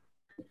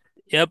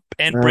 Yep.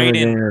 And Not a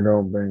Braden, gainer,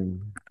 don't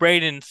bang.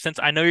 Braden, since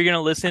I know you're going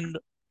to listen,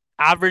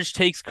 average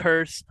takes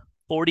curse.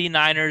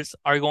 49ers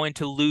are going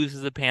to lose to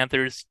the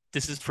Panthers.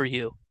 This is for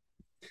you.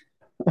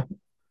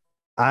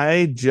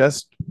 I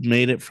just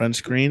made it front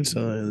screen,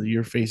 so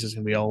your face is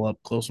gonna be all up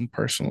close and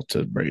personal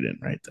to Braden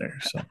right there.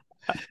 So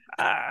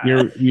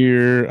you're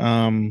you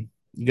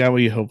got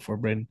what you hope for,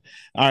 Braden.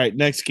 All right,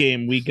 next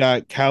game we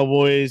got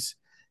Cowboys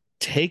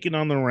taking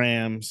on the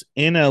Rams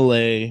in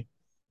LA.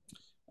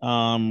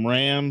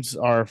 Rams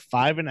are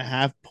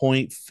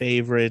 5.5-point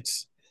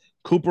favorites.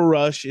 Cooper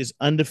Rush is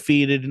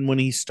undefeated when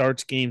he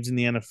starts games in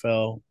the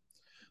NFL.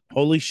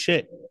 Holy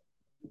shit.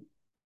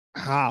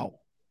 How?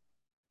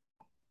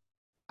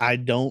 I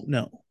don't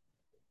know.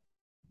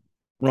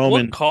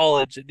 Roman. What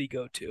college did he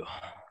go to?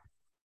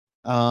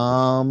 They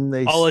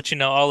I'll let you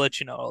know.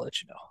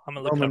 I'm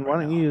gonna look it Roman, up why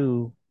right don't now.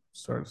 you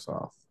start us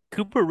off?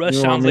 Cooper Rush You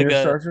want sounds me like to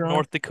a start you off?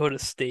 North Dakota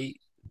State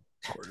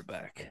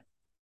quarterback.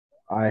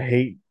 I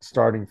hate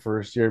starting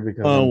first year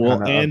because Oh, I'm well,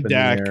 kind of and up in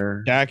Dak. the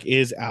air. Dak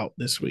is out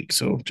this week,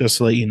 so just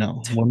to let you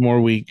know, one more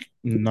week,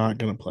 not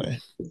gonna play.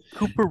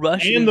 Cooper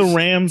Rush And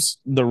is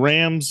the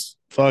Rams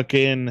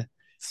fucking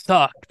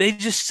suck. They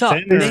just suck.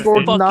 Center- They They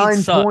scored fucking 9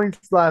 suck.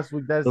 points last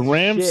week. That's the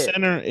Rams shit.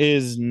 center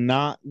is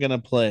not gonna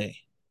play.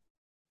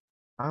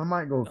 I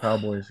might go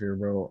Cowboys here,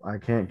 bro. I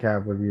can't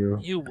cap with you.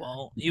 You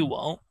won't. You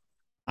won't.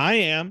 I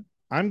am.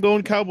 I'm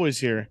going Cowboys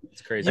here.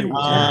 It's crazy. You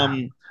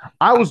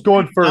I was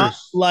going Not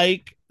first.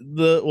 like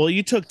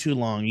you took too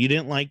long. You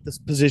didn't like this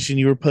position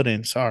you were put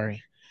in.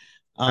 Sorry.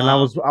 And I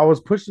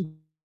was pushing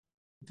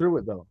through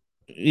it though.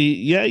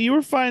 Yeah, you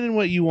were finding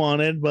what you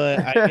wanted, but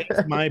I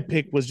guess my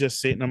pick was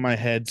just sitting on my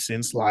head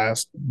since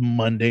last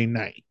Monday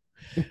night.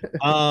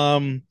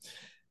 Um,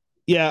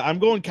 yeah, I'm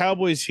going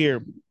Cowboys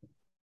here.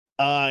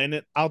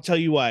 I'll tell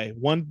you why.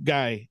 One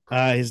guy,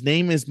 his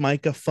name is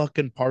Micah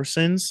fucking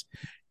Parsons,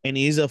 and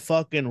he's a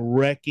fucking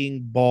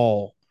wrecking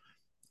ball.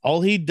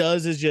 All he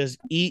does is just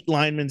eat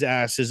linemen's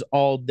asses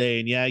all day.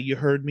 And yeah, you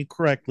heard me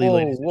correctly, Whoa,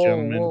 ladies and whoa,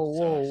 gentlemen. whoa,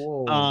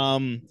 whoa,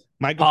 whoa.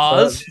 Micah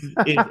Pause. Parsons is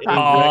a wrecking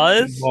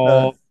Pause.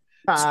 ball.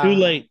 It's too Ah.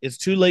 late. It's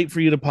too late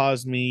for you to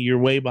pause me. You're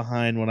way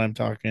behind when I'm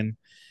talking.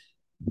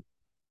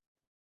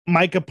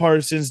 Micah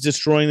Parsons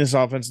destroying this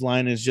offensive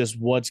line is just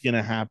what's going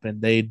to happen.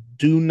 They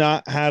do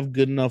not have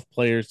good enough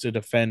players to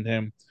defend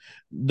him.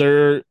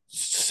 Their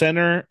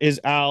center is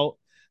out.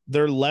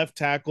 Their left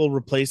tackle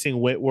replacing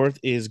Whitworth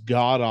is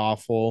god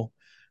awful.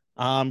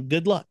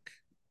 Good luck.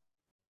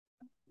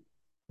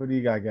 What do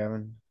you got,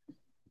 Gavin?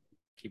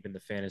 Keeping the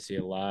fantasy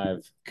alive.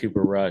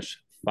 Cooper Rush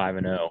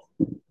 5-0.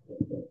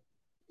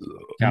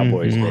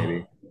 Cowboys, Mhm.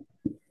 baby.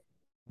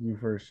 You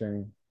first,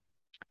 Shane.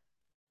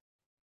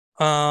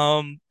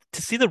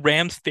 To see the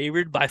Rams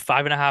favored by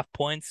 5.5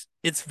 points,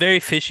 it's very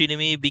fishy to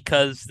me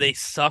because they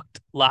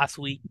sucked last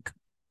week.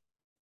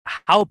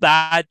 How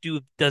bad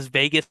does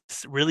Vegas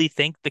really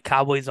think the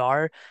Cowboys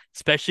are,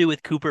 especially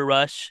with Cooper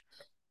Rush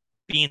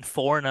being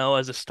 4-0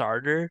 as a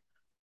starter?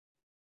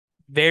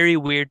 Very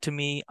weird to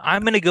me.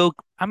 I'm gonna go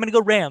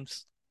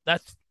Rams.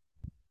 That's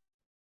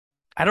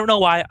I don't know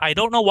why. I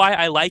don't know why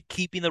I like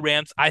keeping the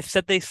Rams. I've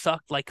said they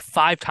sucked like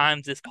 5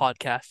 times this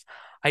podcast.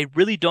 I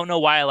really don't know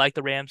why I like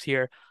the Rams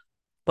here,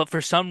 but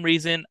for some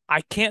reason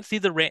I can't see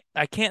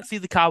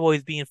the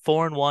Cowboys being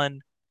 4-1,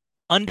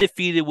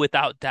 undefeated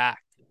without Dak.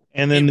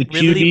 And then It the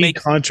really QB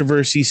makes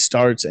controversy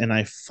starts, and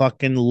I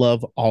fucking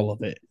love all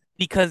of it.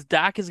 because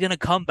Dak is gonna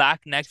come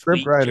back next Script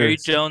week. Jerry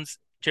writers. Jones.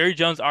 Jerry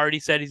Jones already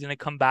said he's gonna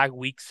come back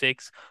week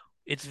 6.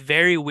 It's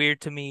very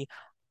weird to me.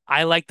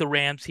 I like the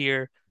Rams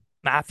here.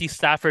 Matthew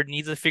Stafford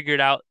needs to figure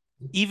it out.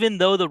 Even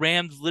though the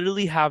Rams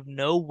literally have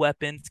no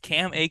weapons,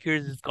 Cam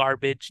Akers is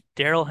garbage.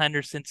 Daryl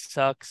Henderson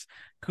sucks.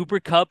 Cooper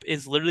Kupp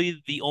is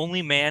literally the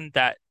only man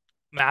that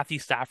Matthew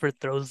Stafford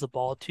throws the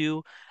ball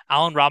to.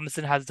 Allen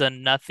Robinson has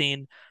done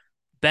nothing.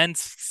 Ben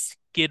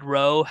Skid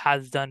Row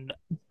has done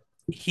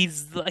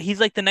he's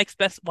like the next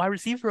best wide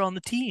receiver on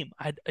the team.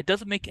 It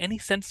doesn't make any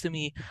sense to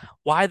me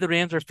why the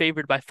Rams are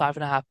favored by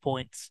 5.5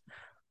 points.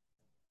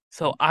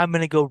 So I'm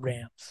gonna go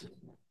Rams.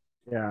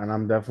 Yeah, and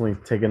I'm definitely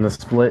taking the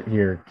split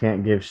here.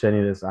 Can't give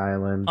Shenny this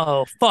island.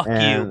 Oh, fuck you.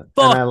 And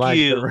I Fuck like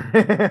you.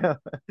 the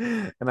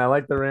and I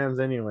like the Rams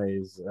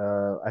anyways.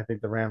 I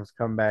think the Rams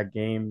comeback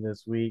game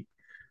this week.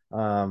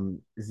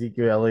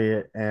 Ezekiel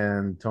Elliott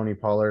and Tony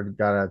Pollard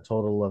got a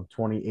total of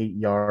 28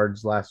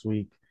 yards last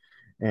week,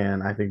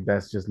 and I think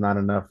that's just not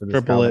enough for this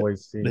Triple it.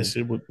 Cowboys team.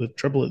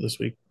 Triple it this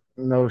week.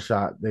 No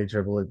shot. They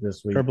triple it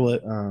this week. Triple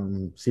it.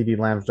 CD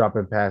Lamb's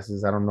dropping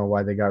passes. I don't know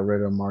why they got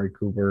rid of Amari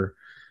Cooper.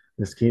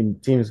 This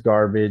team's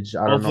garbage.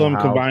 I Both don't of know them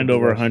how combined Cooper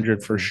over Rush is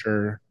 100 for doing.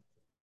 sure.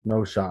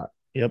 No shot.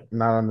 Yep.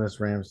 Not on this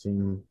Rams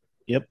team.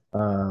 Yep.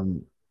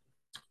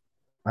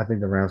 I think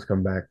the Rams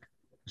come back,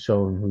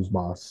 showing who's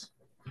boss.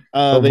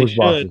 They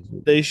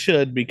should. They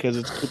should because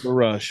it's Cooper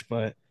Rush,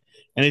 but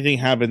anything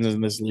happens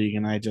in this league,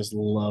 and I just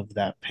love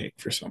that pick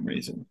for some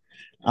reason.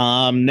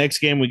 Next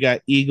game we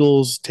got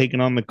Eagles taking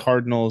on the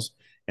Cardinals,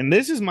 and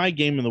this is my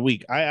game of the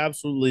week. I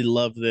absolutely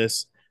love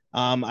this.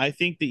 I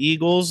think the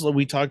Eagles,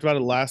 we talked about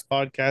it last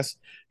podcast,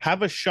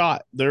 have a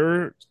shot.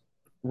 Their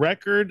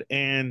record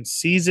and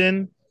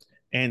season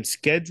and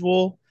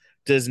schedule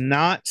does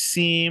not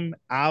seem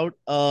out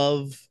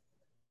of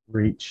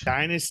reach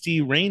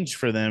dynasty range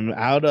for them,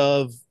 out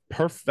of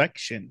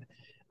perfection.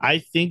 I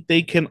think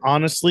they can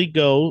honestly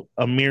go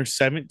a mere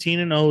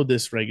 17-0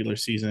 this regular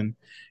season.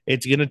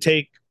 It's going to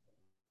take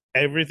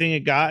everything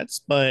it got,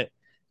 but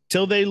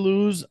till they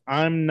lose,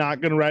 I'm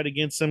not going to ride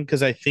against them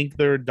because I think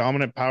they're a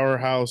dominant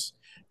powerhouse.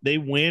 They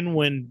win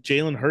when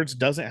Jalen Hurts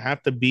doesn't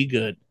have to be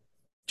good.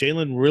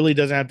 Jalen really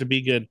doesn't have to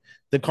be good.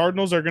 The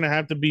Cardinals are going to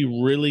have to be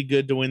really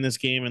good to win this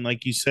game. And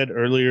like you said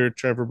earlier,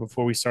 Trevor,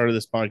 before we started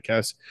this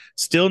podcast,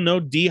 still no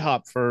D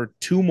Hop for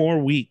 2 more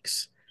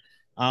weeks.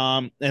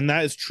 And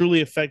that is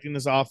truly affecting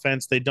this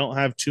offense. They don't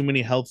have too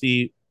many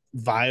healthy,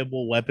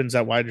 viable weapons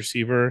at wide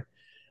receiver.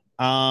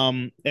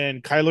 And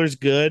Kyler's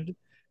good,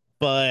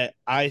 but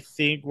I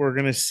think we're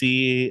going to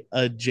see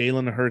a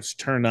Jalen Hurts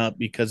turn up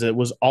because it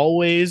was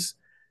always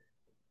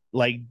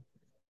like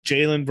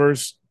Jalen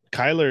versus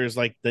Kyler is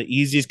like the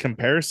easiest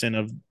comparison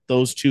of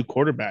those two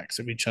quarterbacks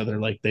of each other.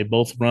 Like they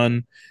both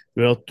run,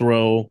 they both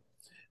throw.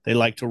 They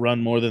like to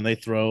run more than they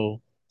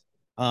throw.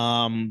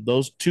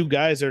 Those two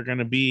guys are going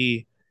to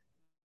be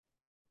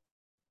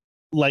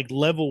like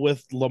level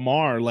with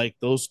Lamar. Like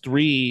those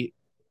three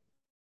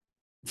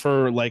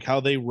for like how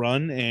they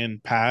run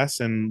and pass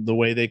and the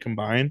way they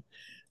combine.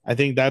 I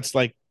think that's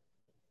like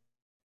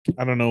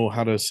I don't know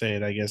how to say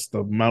it. I guess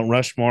the Mount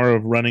Rushmore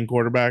of running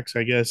quarterbacks.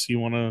 I guess you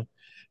want to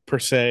per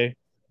se,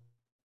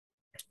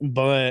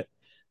 but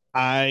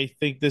I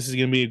think this is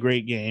going to be a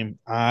great game.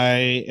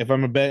 If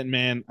I'm a betting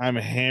man, I'm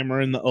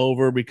hammering the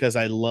over because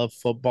I love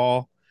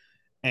football,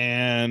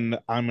 and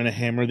I'm going to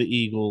hammer the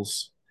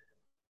Eagles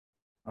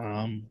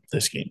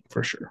this game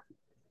for sure.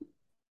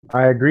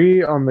 I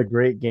agree on the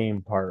great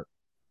game part,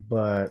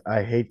 but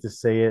I hate to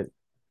say it,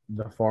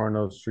 the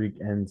 4-0 streak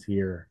ends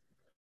here.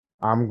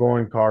 I'm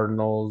going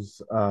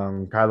Cardinals.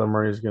 Kyler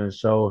Murray is going to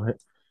show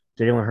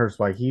Jalen Hurts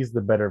why he's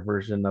the better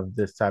version of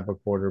this type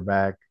of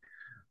quarterback.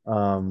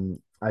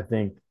 I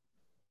think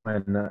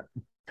when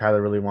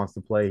Kyler really wants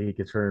to play, he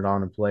could turn it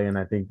on and play. And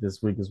I think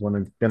this week is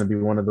going to be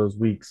one of those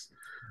weeks.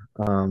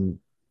 Um,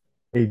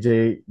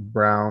 AJ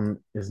Brown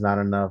is not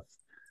enough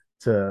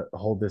to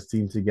hold this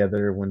team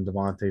together when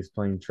Devontae's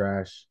playing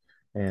trash,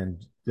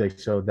 and they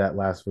showed that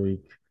last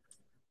week.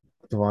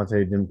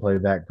 Devontae didn't play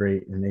that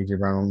great, and AJ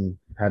Brown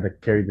had to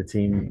carry the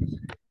team.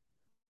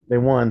 They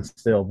won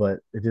still, but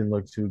it didn't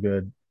look too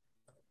good,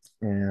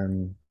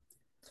 and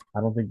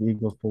I don't think the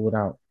Eagles pull it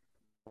out.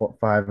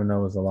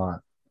 5-0 is a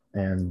lot,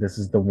 and this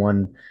is the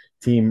one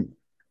team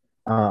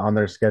on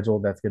their schedule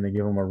that's going to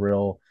give them a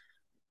real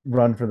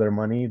run for their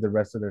money. The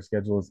rest of their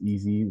schedule is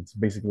easy. It's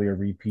basically a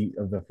repeat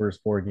of the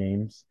first 4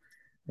 games,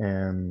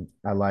 and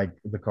I like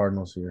the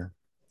Cardinals here.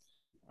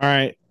 All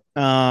right.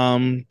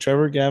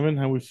 Trevor, Gavin,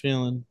 how we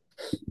feeling?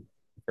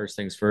 First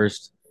things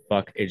first,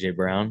 fuck AJ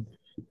Brown.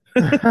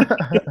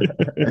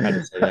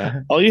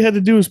 All you had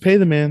to do was pay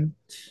the man.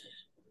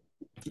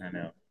 I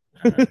know.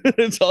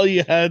 That's all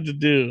you had to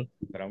do.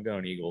 But I'm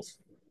going Eagles.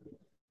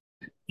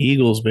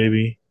 Eagles,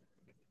 baby.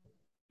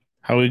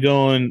 How we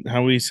going?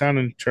 How we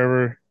sounding,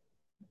 Trevor?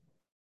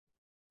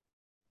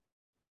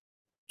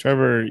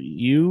 Trevor,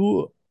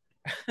 you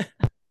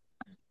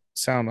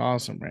sound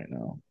awesome right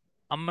now.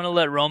 I'm gonna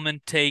let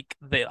Roman take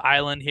the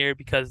island here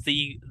because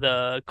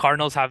the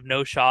Cardinals have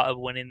no shot of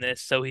winning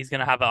this, so he's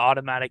gonna have an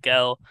automatic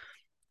L.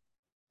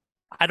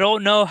 I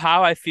don't know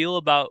how I feel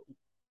about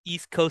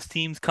East Coast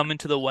teams coming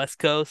to the West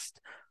Coast,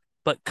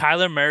 but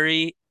Kyler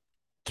Murray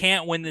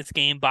can't win this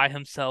game by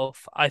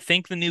himself. I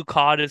think the new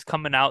COD is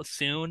coming out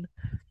soon.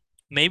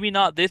 Maybe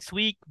not this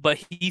week,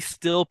 but he's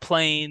still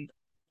playing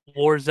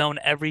Warzone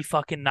every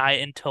fucking night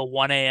until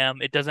 1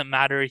 a.m. It doesn't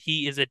matter.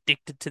 He is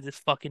addicted to this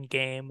fucking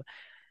game.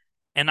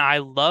 And I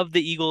love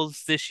the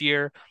Eagles this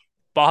year.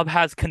 Bob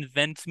has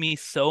convinced me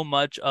so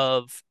much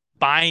of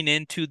buying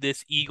into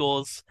this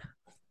Eagles, Love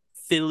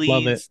it.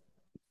 Phillies,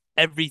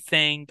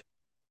 everything.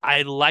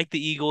 I like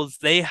the Eagles.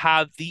 They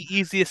have the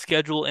easiest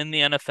schedule in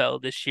the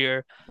NFL this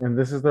year. And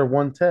this is their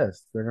one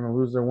test. They're going to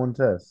lose their one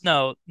test.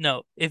 No.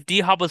 If D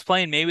Hop was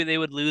playing, maybe they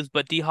would lose,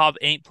 but D Hop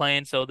ain't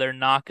playing, so they're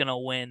not gonna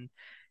win.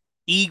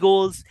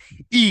 Eagles,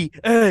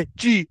 Eagles.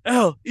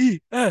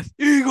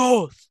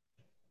 Eagles.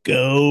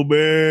 Go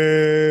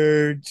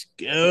Birds!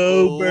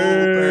 Go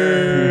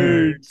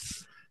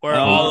Birds! We're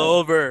all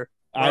over.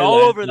 We're I all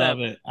over love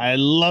them. it. I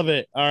love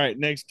it. All right,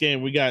 next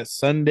game we got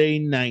Sunday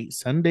night.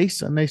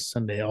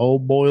 Sunday. All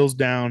boils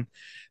down.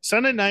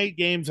 Sunday night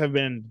games have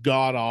been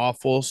god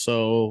awful,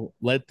 so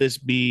let this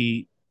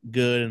be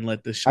good and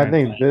let this shine. I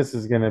think this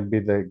is going to be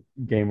the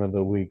game of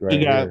the week right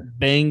you got here.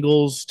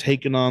 Bengals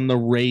taking on the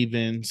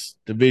Ravens,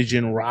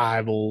 division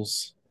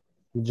rivals.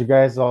 Did you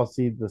guys all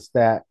see the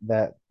stat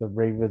that the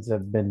Ravens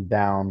have been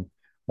down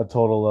a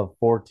total of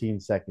 14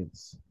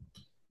 seconds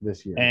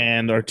this year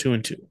and are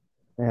 2-2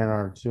 and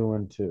are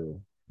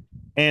 2-2?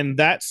 And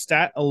that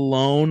stat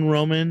alone,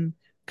 Roman,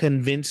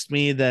 convinced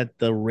me that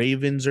the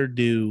Ravens are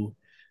due.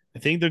 I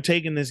think they're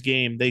taking this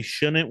game. They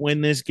shouldn't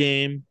win this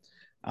game.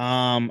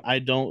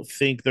 I don't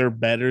think they're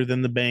better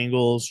than the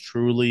Bengals,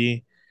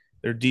 truly.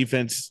 Their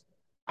defense,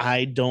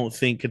 I don't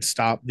think could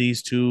stop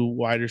these two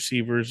wide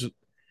receivers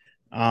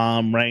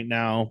right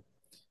now.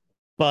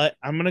 But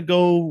I'm going to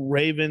go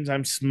Ravens.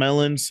 I'm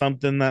smelling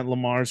something that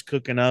Lamar's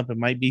cooking up. It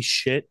might be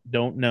shit.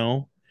 Don't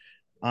know.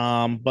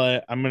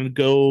 But I'm going to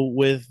go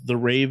with the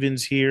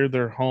Ravens here.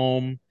 They're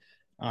home.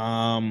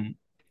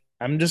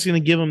 I'm just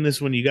going to give them this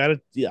one. You got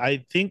to,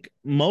 I think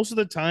most of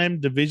the time,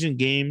 division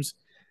games,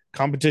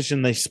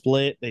 competition, they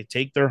split, they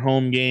take their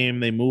home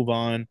game, they move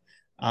on.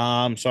 So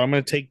I'm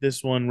going to take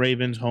this one,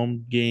 Ravens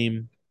home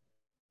game.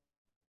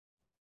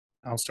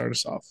 I'll start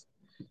us off.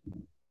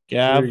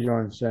 Gav, Where are you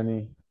going,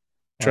 Shenny?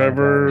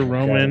 Trevor,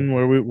 Roman,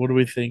 what are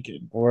we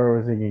thinking? Where are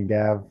we thinking,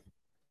 Gav?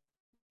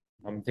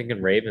 I'm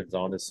thinking Ravens,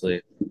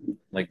 honestly.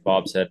 Like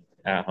Bob said,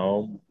 at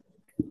home.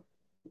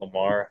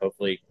 Lamar,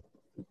 hopefully,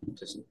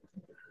 just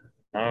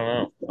I don't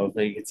know.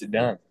 Hopefully, he gets it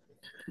done.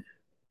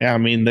 Yeah, I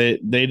mean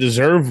they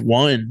deserve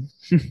one.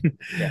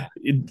 Yeah.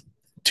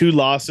 2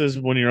 losses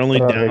when you're only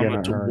But are they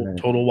down gonna a earn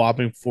it? total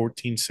whopping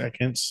 14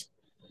 seconds.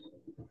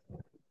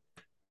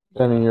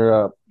 Shenny,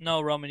 you're up.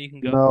 No, Roman, you can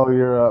go. No,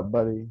 you're up,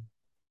 buddy.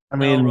 I No,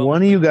 mean, Roman.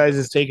 one of you guys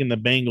is taking the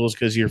Bengals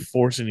because you're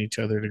forcing each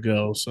other to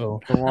go. So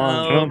Come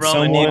on. No,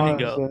 Roman, you someone- can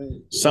go.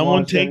 Shenny. someone Come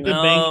on, take Shenny. the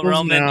No, Bengals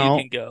Roman, now.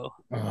 you can go.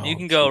 Oh, You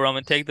can go, geez.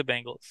 Roman. Take the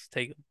Bengals.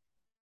 Take them.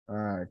 All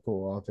right,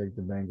 cool. I'll take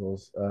the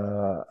Bengals.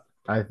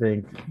 I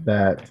think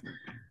that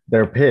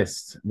they're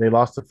pissed. They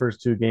lost the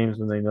first 2 games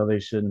when they know they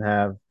shouldn't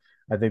have.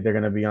 I think they're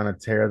going to be on a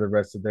tear the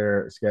rest of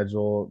their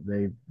schedule.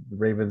 The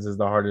Ravens is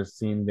the hardest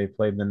team. They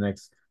played the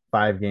next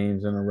 5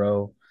 games in a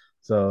row.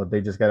 So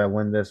they just got to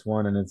win this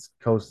one, and it's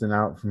coasting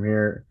out from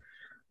here.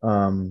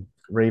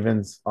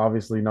 Ravens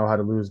obviously know how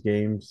to lose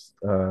games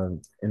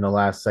in the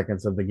last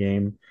seconds of the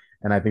game,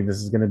 and I think this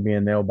is going to be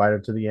a nail biter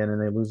to the end,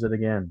 and they lose it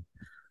again.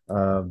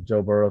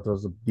 Joe Burrow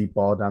throws a deep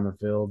ball down the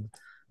field,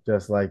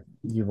 just like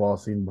you've all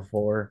seen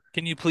before.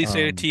 Can you please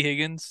say to Um, T.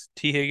 Higgins?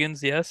 T.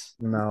 Higgins, yes.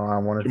 no, I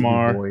want it to be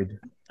Jamar. Boyd.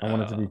 I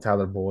want it to be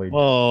Tyler Boyd.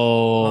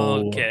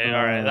 Whoa. Okay,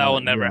 all right. That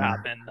will never Yeah,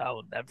 happen. That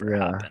will never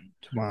yeah. happen.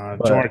 Come on.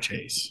 Jamar But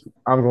Chase.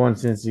 I'm going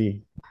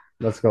Cincy.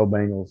 Let's go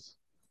Bengals.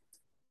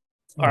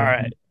 All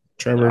right. All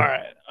Trevor.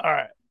 right. All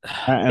right.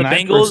 And The I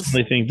Bengals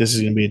personally think this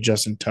is going to be a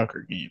Justin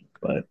Tucker game,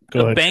 but go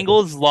the ahead. Trevor.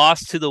 Bengals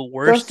lost to the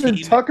worst Justin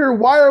team. Tucker,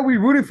 why are we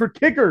rooting for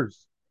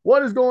kickers?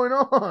 What is going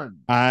on?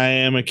 I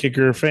am a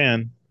kicker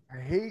fan. I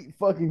hate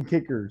fucking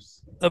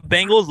kickers. The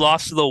Bengals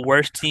lost to the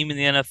worst team in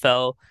the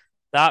NFL.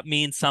 That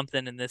means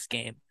something in this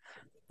game.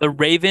 The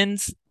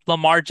Ravens,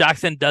 Lamar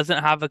Jackson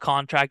doesn't have a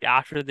contract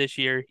after this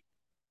year.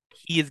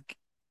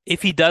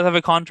 If he does have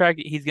a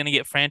contract, he's going to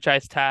get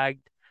franchise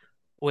tagged,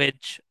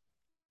 which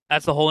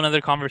that's a whole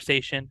other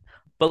conversation.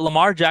 But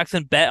Lamar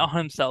Jackson bet on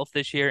himself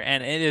this year,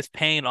 and it is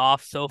paying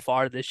off so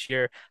far this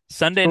year.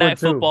 Sunday night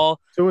football,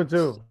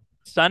 2-2.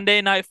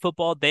 Sunday night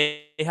football,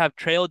 they have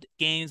trailed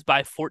games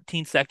by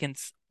 14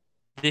 seconds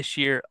this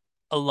year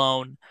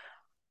alone.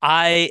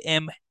 I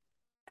am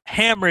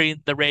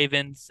hammering the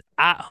Ravens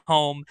at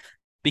home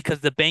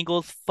because the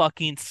Bengals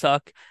fucking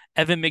suck.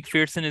 Evan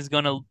McPherson is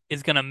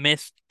gonna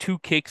miss 2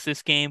 kicks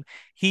this game.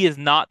 He is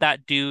not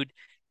that dude.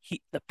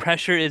 The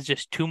pressure is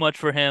just too much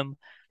for him.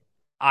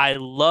 I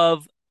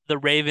love the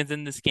Ravens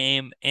in this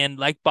game, and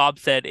like Bob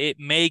said, it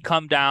may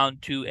come down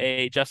to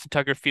a Justin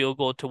Tucker field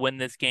goal to win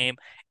this game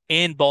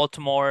in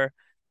Baltimore.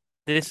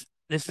 This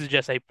is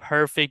just a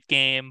perfect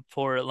game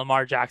for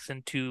Lamar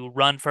Jackson to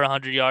run for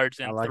 100 yards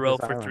I and like throw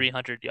this for island.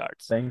 300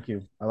 yards. Thank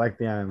you. I like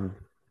the island.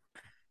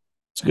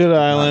 It's a good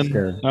island,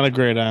 scared. not a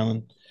great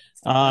island.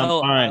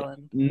 All right.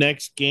 Island.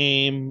 Next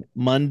game,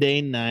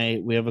 Monday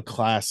night, we have a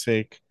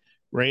classic.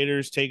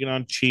 Raiders taking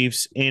on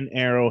Chiefs in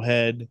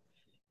Arrowhead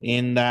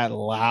in that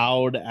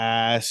loud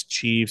ass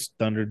Chiefs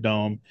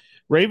Thunderdome.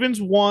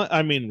 Raiders won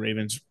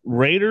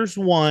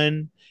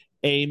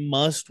a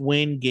must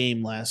win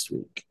game last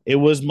week. It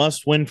was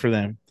must win for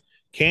them.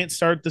 Can't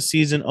start the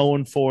season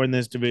 0-4 in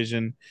this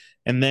division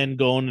and then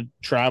going to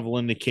travel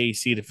into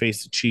KC to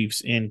face the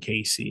Chiefs in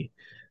KC.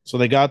 So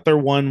they got their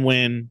one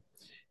win,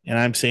 and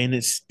I'm saying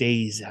it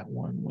stays at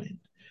one win.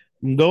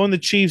 I'm going the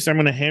Chiefs. I'm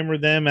going to hammer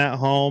them at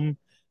home.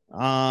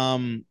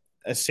 A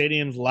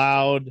stadium's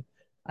loud.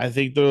 I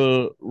think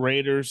the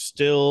Raiders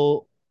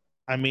still,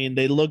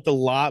 they looked a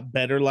lot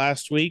better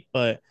last week,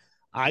 but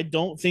I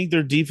don't think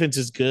their defense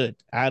is good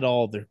at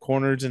all. Their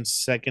corners and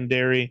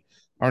secondary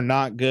are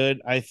not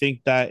good. I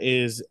think that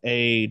is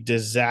a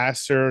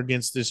disaster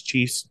against this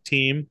Chiefs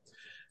team,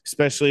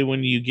 especially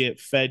when you get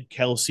fed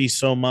Kelsey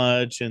so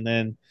much and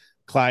then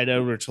Clyde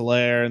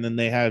Edwards-Helaire, and then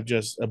they have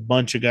just a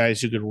bunch of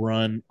guys who could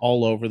run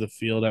all over the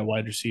field at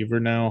wide receiver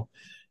now.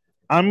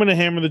 I'm going to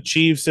hammer the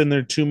Chiefs, and there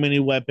are too many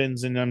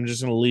weapons, and I'm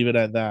just going to leave it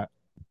at that.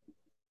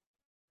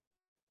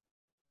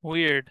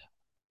 Weird.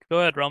 Go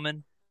ahead,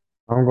 Roman.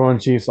 I'm going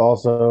Chiefs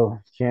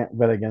also. Can't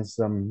bet against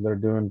them. They're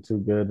doing too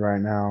good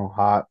right now.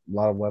 Hot, a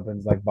lot of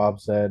weapons, like Bob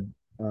said.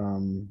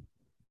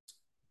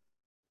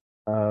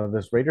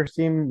 This Raiders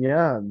team,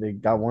 yeah, they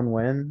got one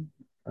win.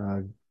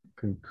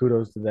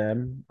 Kudos to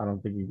them. I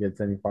don't think it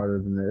gets any farther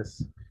than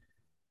this.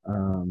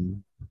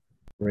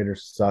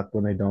 Raiders suck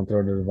when they don't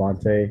throw to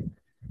Devontae.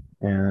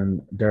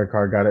 And Derek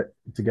Carr got it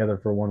together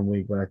for 1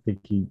 week, but I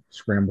think he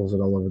scrambles it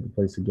all over the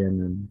place again,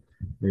 and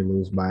they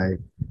lose by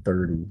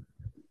 30.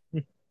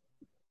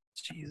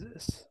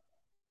 Jesus.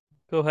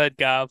 Go ahead,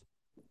 Gav.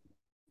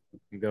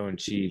 I'm going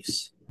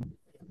Chiefs.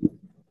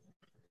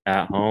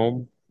 At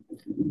home,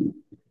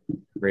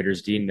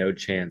 Raiders D, no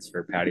chance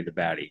for Patty the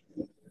Batty.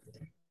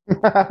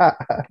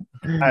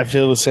 I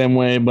feel the same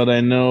way, but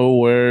I know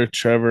where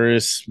Trevor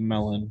is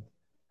smelling.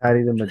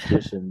 Patty the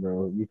magician,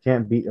 bro. You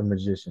can't beat a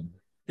magician.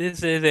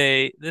 This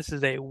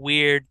is a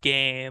weird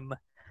game.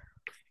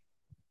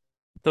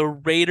 The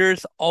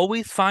Raiders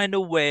always find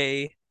a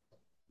way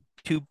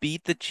to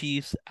beat the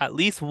Chiefs at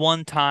least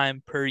one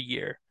time per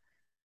year.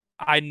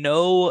 I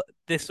know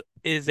this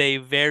is a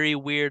very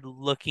weird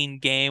looking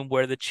game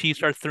where the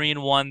Chiefs are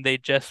 3-1. They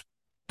just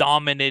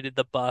dominated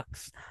the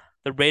Bucks.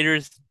 The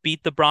Raiders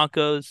beat the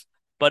Broncos,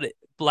 but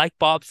like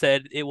Bob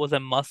said, it was a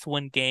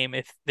must-win game.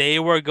 If they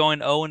were going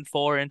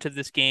 0-4 into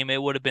this game,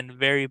 it would have been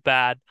very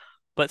bad.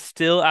 But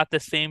still, at the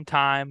same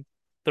time,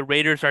 the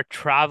Raiders are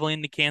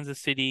traveling to Kansas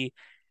City.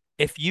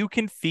 If you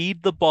can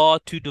feed the ball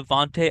to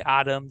Davante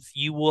Adams,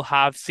 you will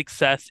have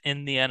success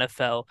in the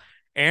NFL.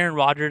 Aaron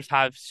Rodgers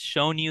has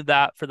shown you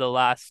that for the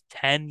last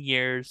 10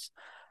 years.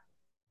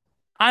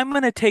 I'm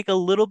going to take a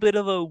little bit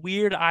of a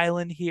weird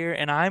island here,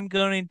 and I'm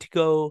going to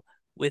go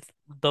with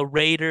the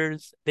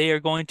Raiders. They are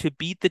going to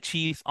beat the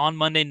Chiefs on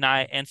Monday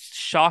night and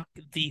shock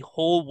the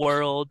whole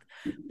world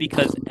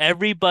because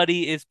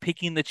everybody is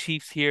picking the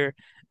Chiefs here.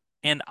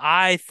 And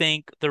I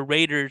think the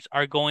Raiders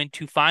are going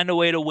to find a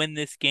way to win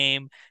this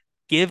game.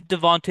 Give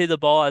Devontae the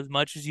ball as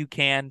much as you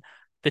can.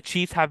 The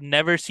Chiefs have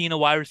never seen a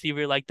wide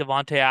receiver like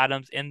Devontae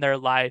Adams in their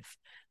life.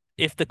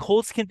 If the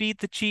Colts can beat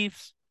the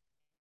Chiefs,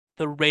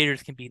 the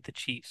Raiders can beat the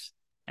Chiefs.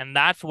 And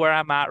that's where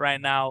I'm at right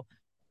now.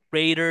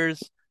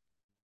 Raiders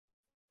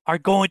are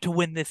going to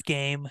win this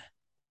game.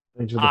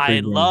 Thanks for the I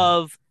free game.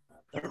 love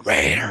the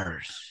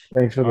Raiders.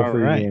 Thanks for the All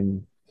free right.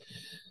 game.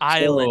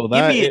 Island. So Give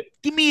that me it.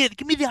 Give me it.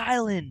 Give me the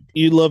island.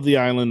 You love the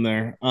island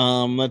there.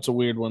 That's a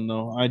weird one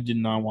though. I did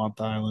not want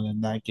the island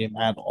in that game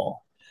at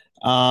all.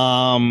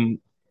 Now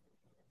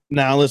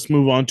let's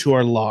move on to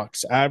our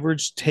locks.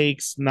 Average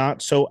takes,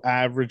 not so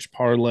average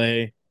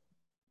parlay.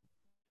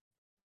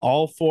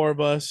 All four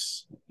of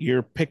us,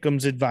 your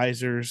Pick'ems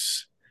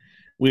advisors,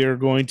 we are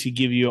going to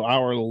give you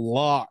our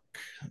lock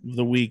of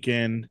the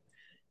weekend.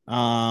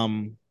 Yeah,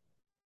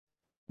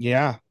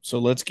 so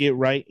let's get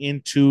right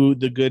into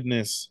the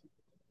goodness.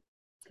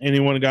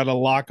 Anyone got a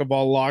lock of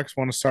all locks?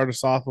 Want to start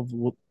us off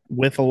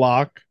with a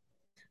lock?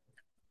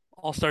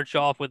 I'll start you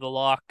off with a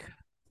lock.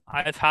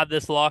 I've had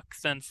this lock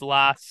since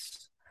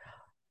last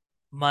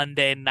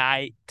Monday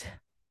night.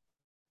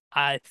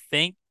 I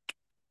think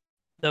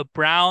the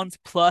Browns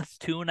plus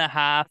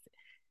 2.5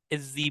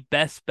 is the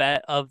best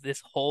bet of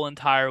this whole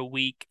entire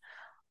week.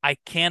 I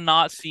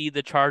cannot see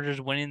the Chargers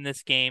winning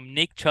this game.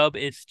 Nick Chubb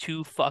is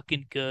too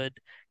fucking good.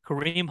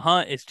 Kareem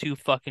Hunt is too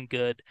fucking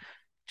good.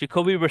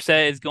 Jacoby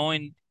Brissett is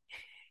going.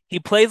 He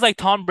plays like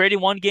Tom Brady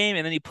one game,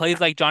 and then he plays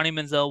like Johnny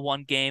Manziel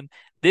one game.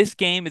 This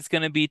game is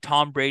going to be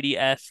Tom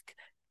Brady-esque.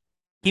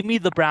 Give me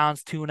the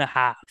Browns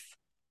 2.5.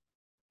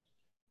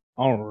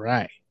 All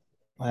right.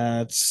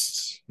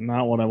 That's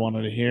not what I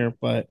wanted to hear,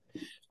 but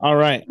all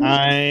right.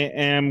 I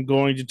am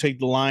going to take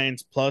the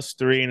Lions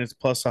 +3, and it's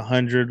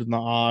 +100 in the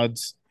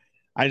odds.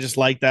 I just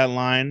like that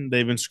line.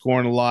 They've been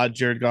scoring a lot.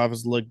 Jared Goff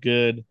has looked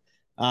good.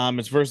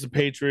 It's versus the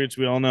Patriots.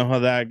 We all know how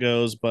that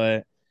goes,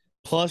 but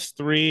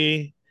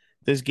 +3.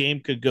 This game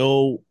could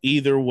go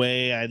either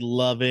way. I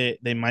love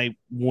it. They might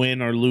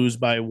win or lose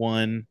by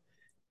 1.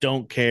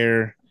 Don't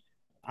care.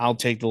 I'll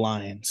take the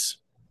Lions.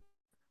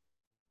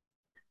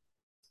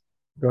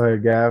 Go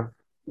ahead, Gav.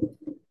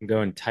 I'm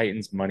going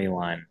Titans money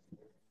line.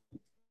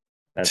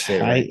 That's Titans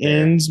it right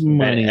there.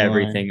 money Bet line.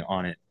 everything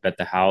on it. Bet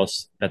the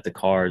house, bet the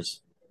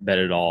cars, bet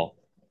it all.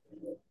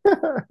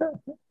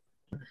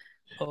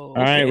 All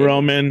right,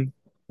 Roman.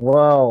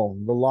 Well,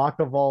 the lock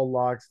of all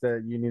locks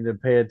that you need to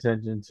pay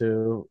attention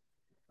to.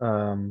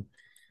 I'm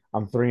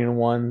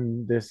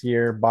 3-1 this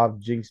year.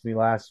 Bob jinxed me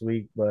last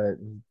week, but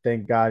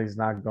thank God he's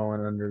not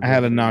going under. I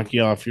had to this knock week.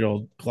 you off your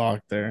old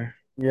clock there.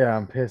 Yeah,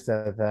 I'm pissed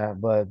at that.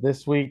 But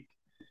this week,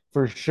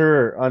 for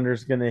sure,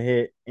 under's going to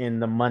hit in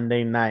the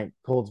Monday night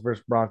Colts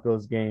versus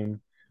Broncos game.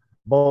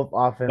 Both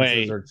offenses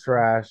Wait. are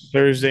trash.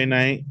 Thursday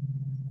night.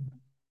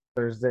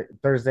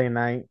 Thursday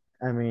night.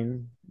 I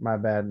mean, my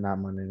bad, not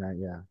Monday night.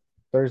 Yeah,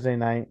 Thursday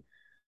night.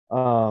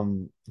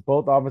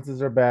 Both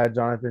offenses are bad.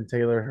 Jonathan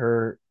Taylor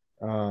hurt.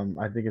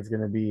 I think it's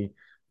going to be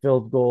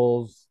field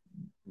goals.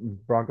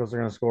 Broncos are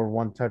going to score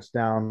 1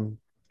 touchdown.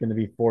 It's going to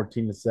be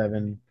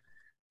 14-7.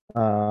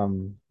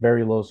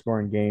 Very low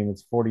scoring game.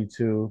 It's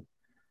 42.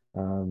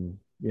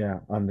 Yeah,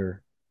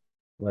 under.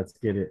 Let's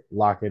get it.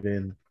 Lock it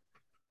in.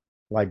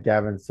 Like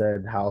Gavin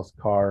said, house,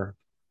 car,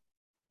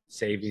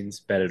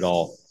 Savings, bet it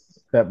all.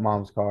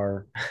 stepmom's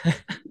car,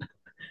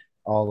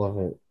 all of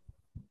it.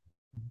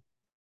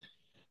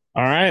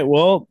 All right.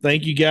 Well,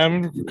 thank you,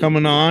 Gavin, for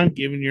coming on,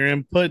 giving your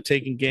input,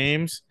 taking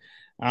games.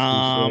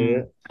 Appreciate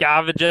it.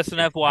 Gavin, just an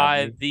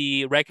FYI,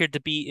 the record to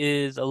beat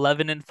is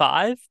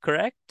 11-5,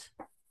 correct?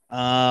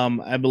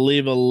 I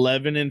believe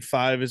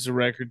 11-5 is the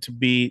record to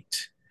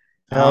beat.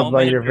 Held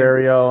by your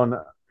very own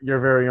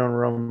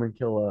Roman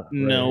Killa.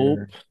 Nope.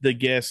 The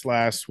guest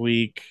last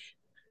week.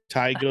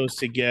 Tie goes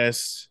to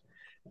guess.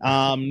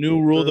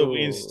 New rule that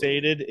we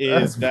instated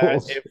is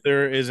that if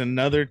there is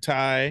another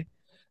tie,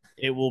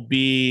 it will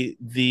be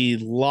the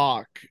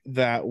lock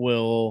that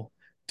will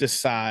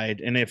decide.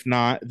 And if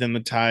not, then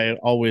the tie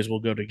always will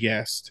go to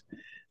guest.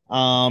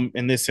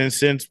 In this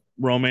instance,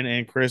 Roman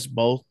and Chris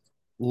both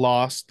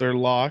lost their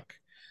lock.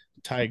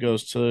 Tie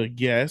goes to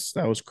guest.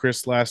 That was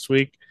Chris last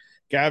week.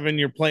 Gavin,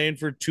 you're playing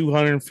for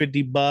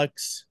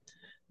 $250.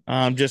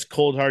 Just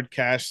cold hard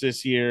cash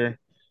this year,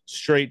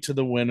 straight to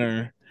the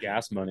winner.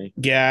 Gas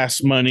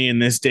money In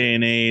this day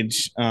and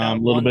age. A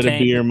little bit of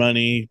beer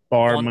money,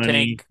 bar money.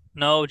 Tank.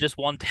 No, just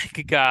 1 tank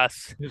of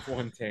gas. Just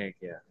 1 tank,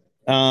 yeah.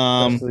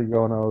 Especially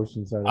going to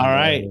Oceanside. All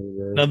right.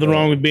 Nothing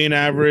wrong with being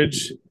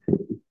average.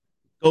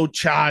 Go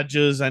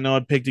Chargers. I know I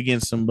picked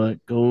against them,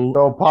 but go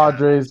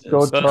Padres.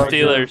 Go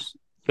Steelers.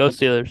 Go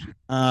Steelers.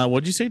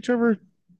 What'd you say, Trevor?